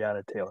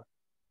 Breonna Taylor.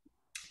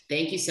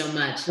 Thank you so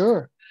much.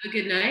 Sure. Have a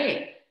good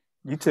night.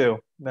 You too.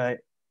 Night.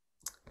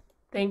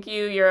 Thank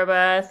you,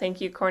 Yoruba. Thank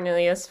you,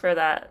 Cornelius, for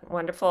that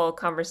wonderful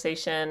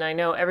conversation. I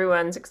know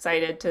everyone's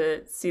excited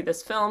to see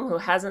this film who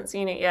hasn't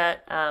seen it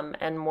yet,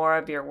 and more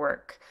of your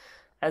work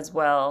as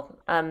well.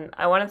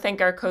 I want to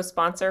thank our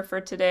co-sponsor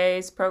for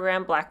today's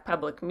program, Black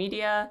Public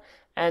Media.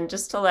 And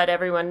just to let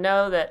everyone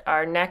know that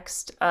our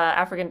next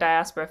African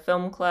Diaspora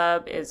Film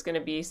Club is going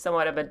to be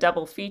somewhat of a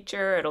double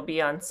feature. It'll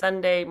be on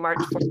Sunday, March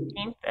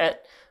 14th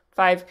at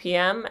 5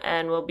 p.m.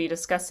 and we'll be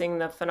discussing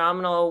the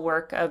phenomenal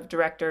work of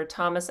director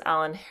Thomas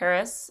Allen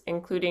Harris,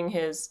 including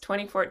his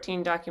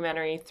 2014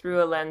 documentary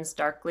Through a Lens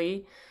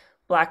Darkly,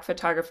 Black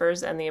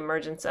Photographers and the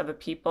Emergence of a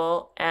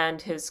People,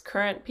 and his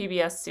current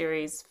PBS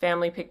series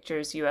Family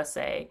Pictures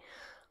USA.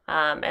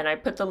 And I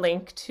put the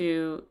link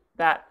to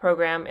that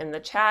program in the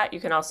chat. You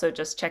can also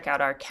just check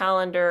out our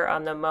calendar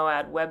on the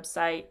MoAD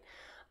website.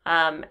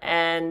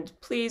 And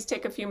please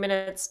take a few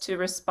minutes to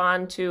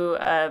respond to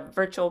a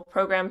virtual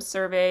program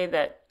survey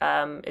that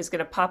is going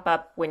to pop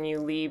up when you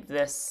leave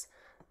this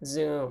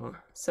Zoom.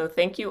 So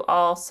thank you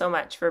all so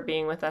much for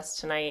being with us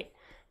tonight.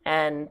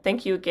 And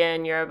thank you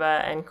again,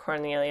 Yoruba and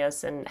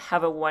Cornelius, and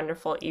have a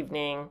wonderful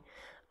evening.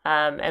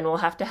 And we'll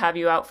have to have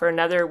you out for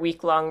another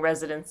week-long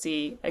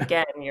residency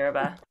again,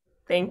 Yoruba.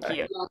 Thank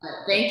you.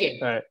 Thank you.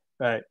 All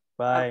right.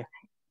 Bye.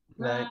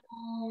 Bye.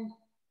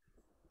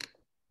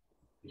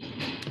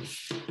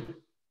 Night.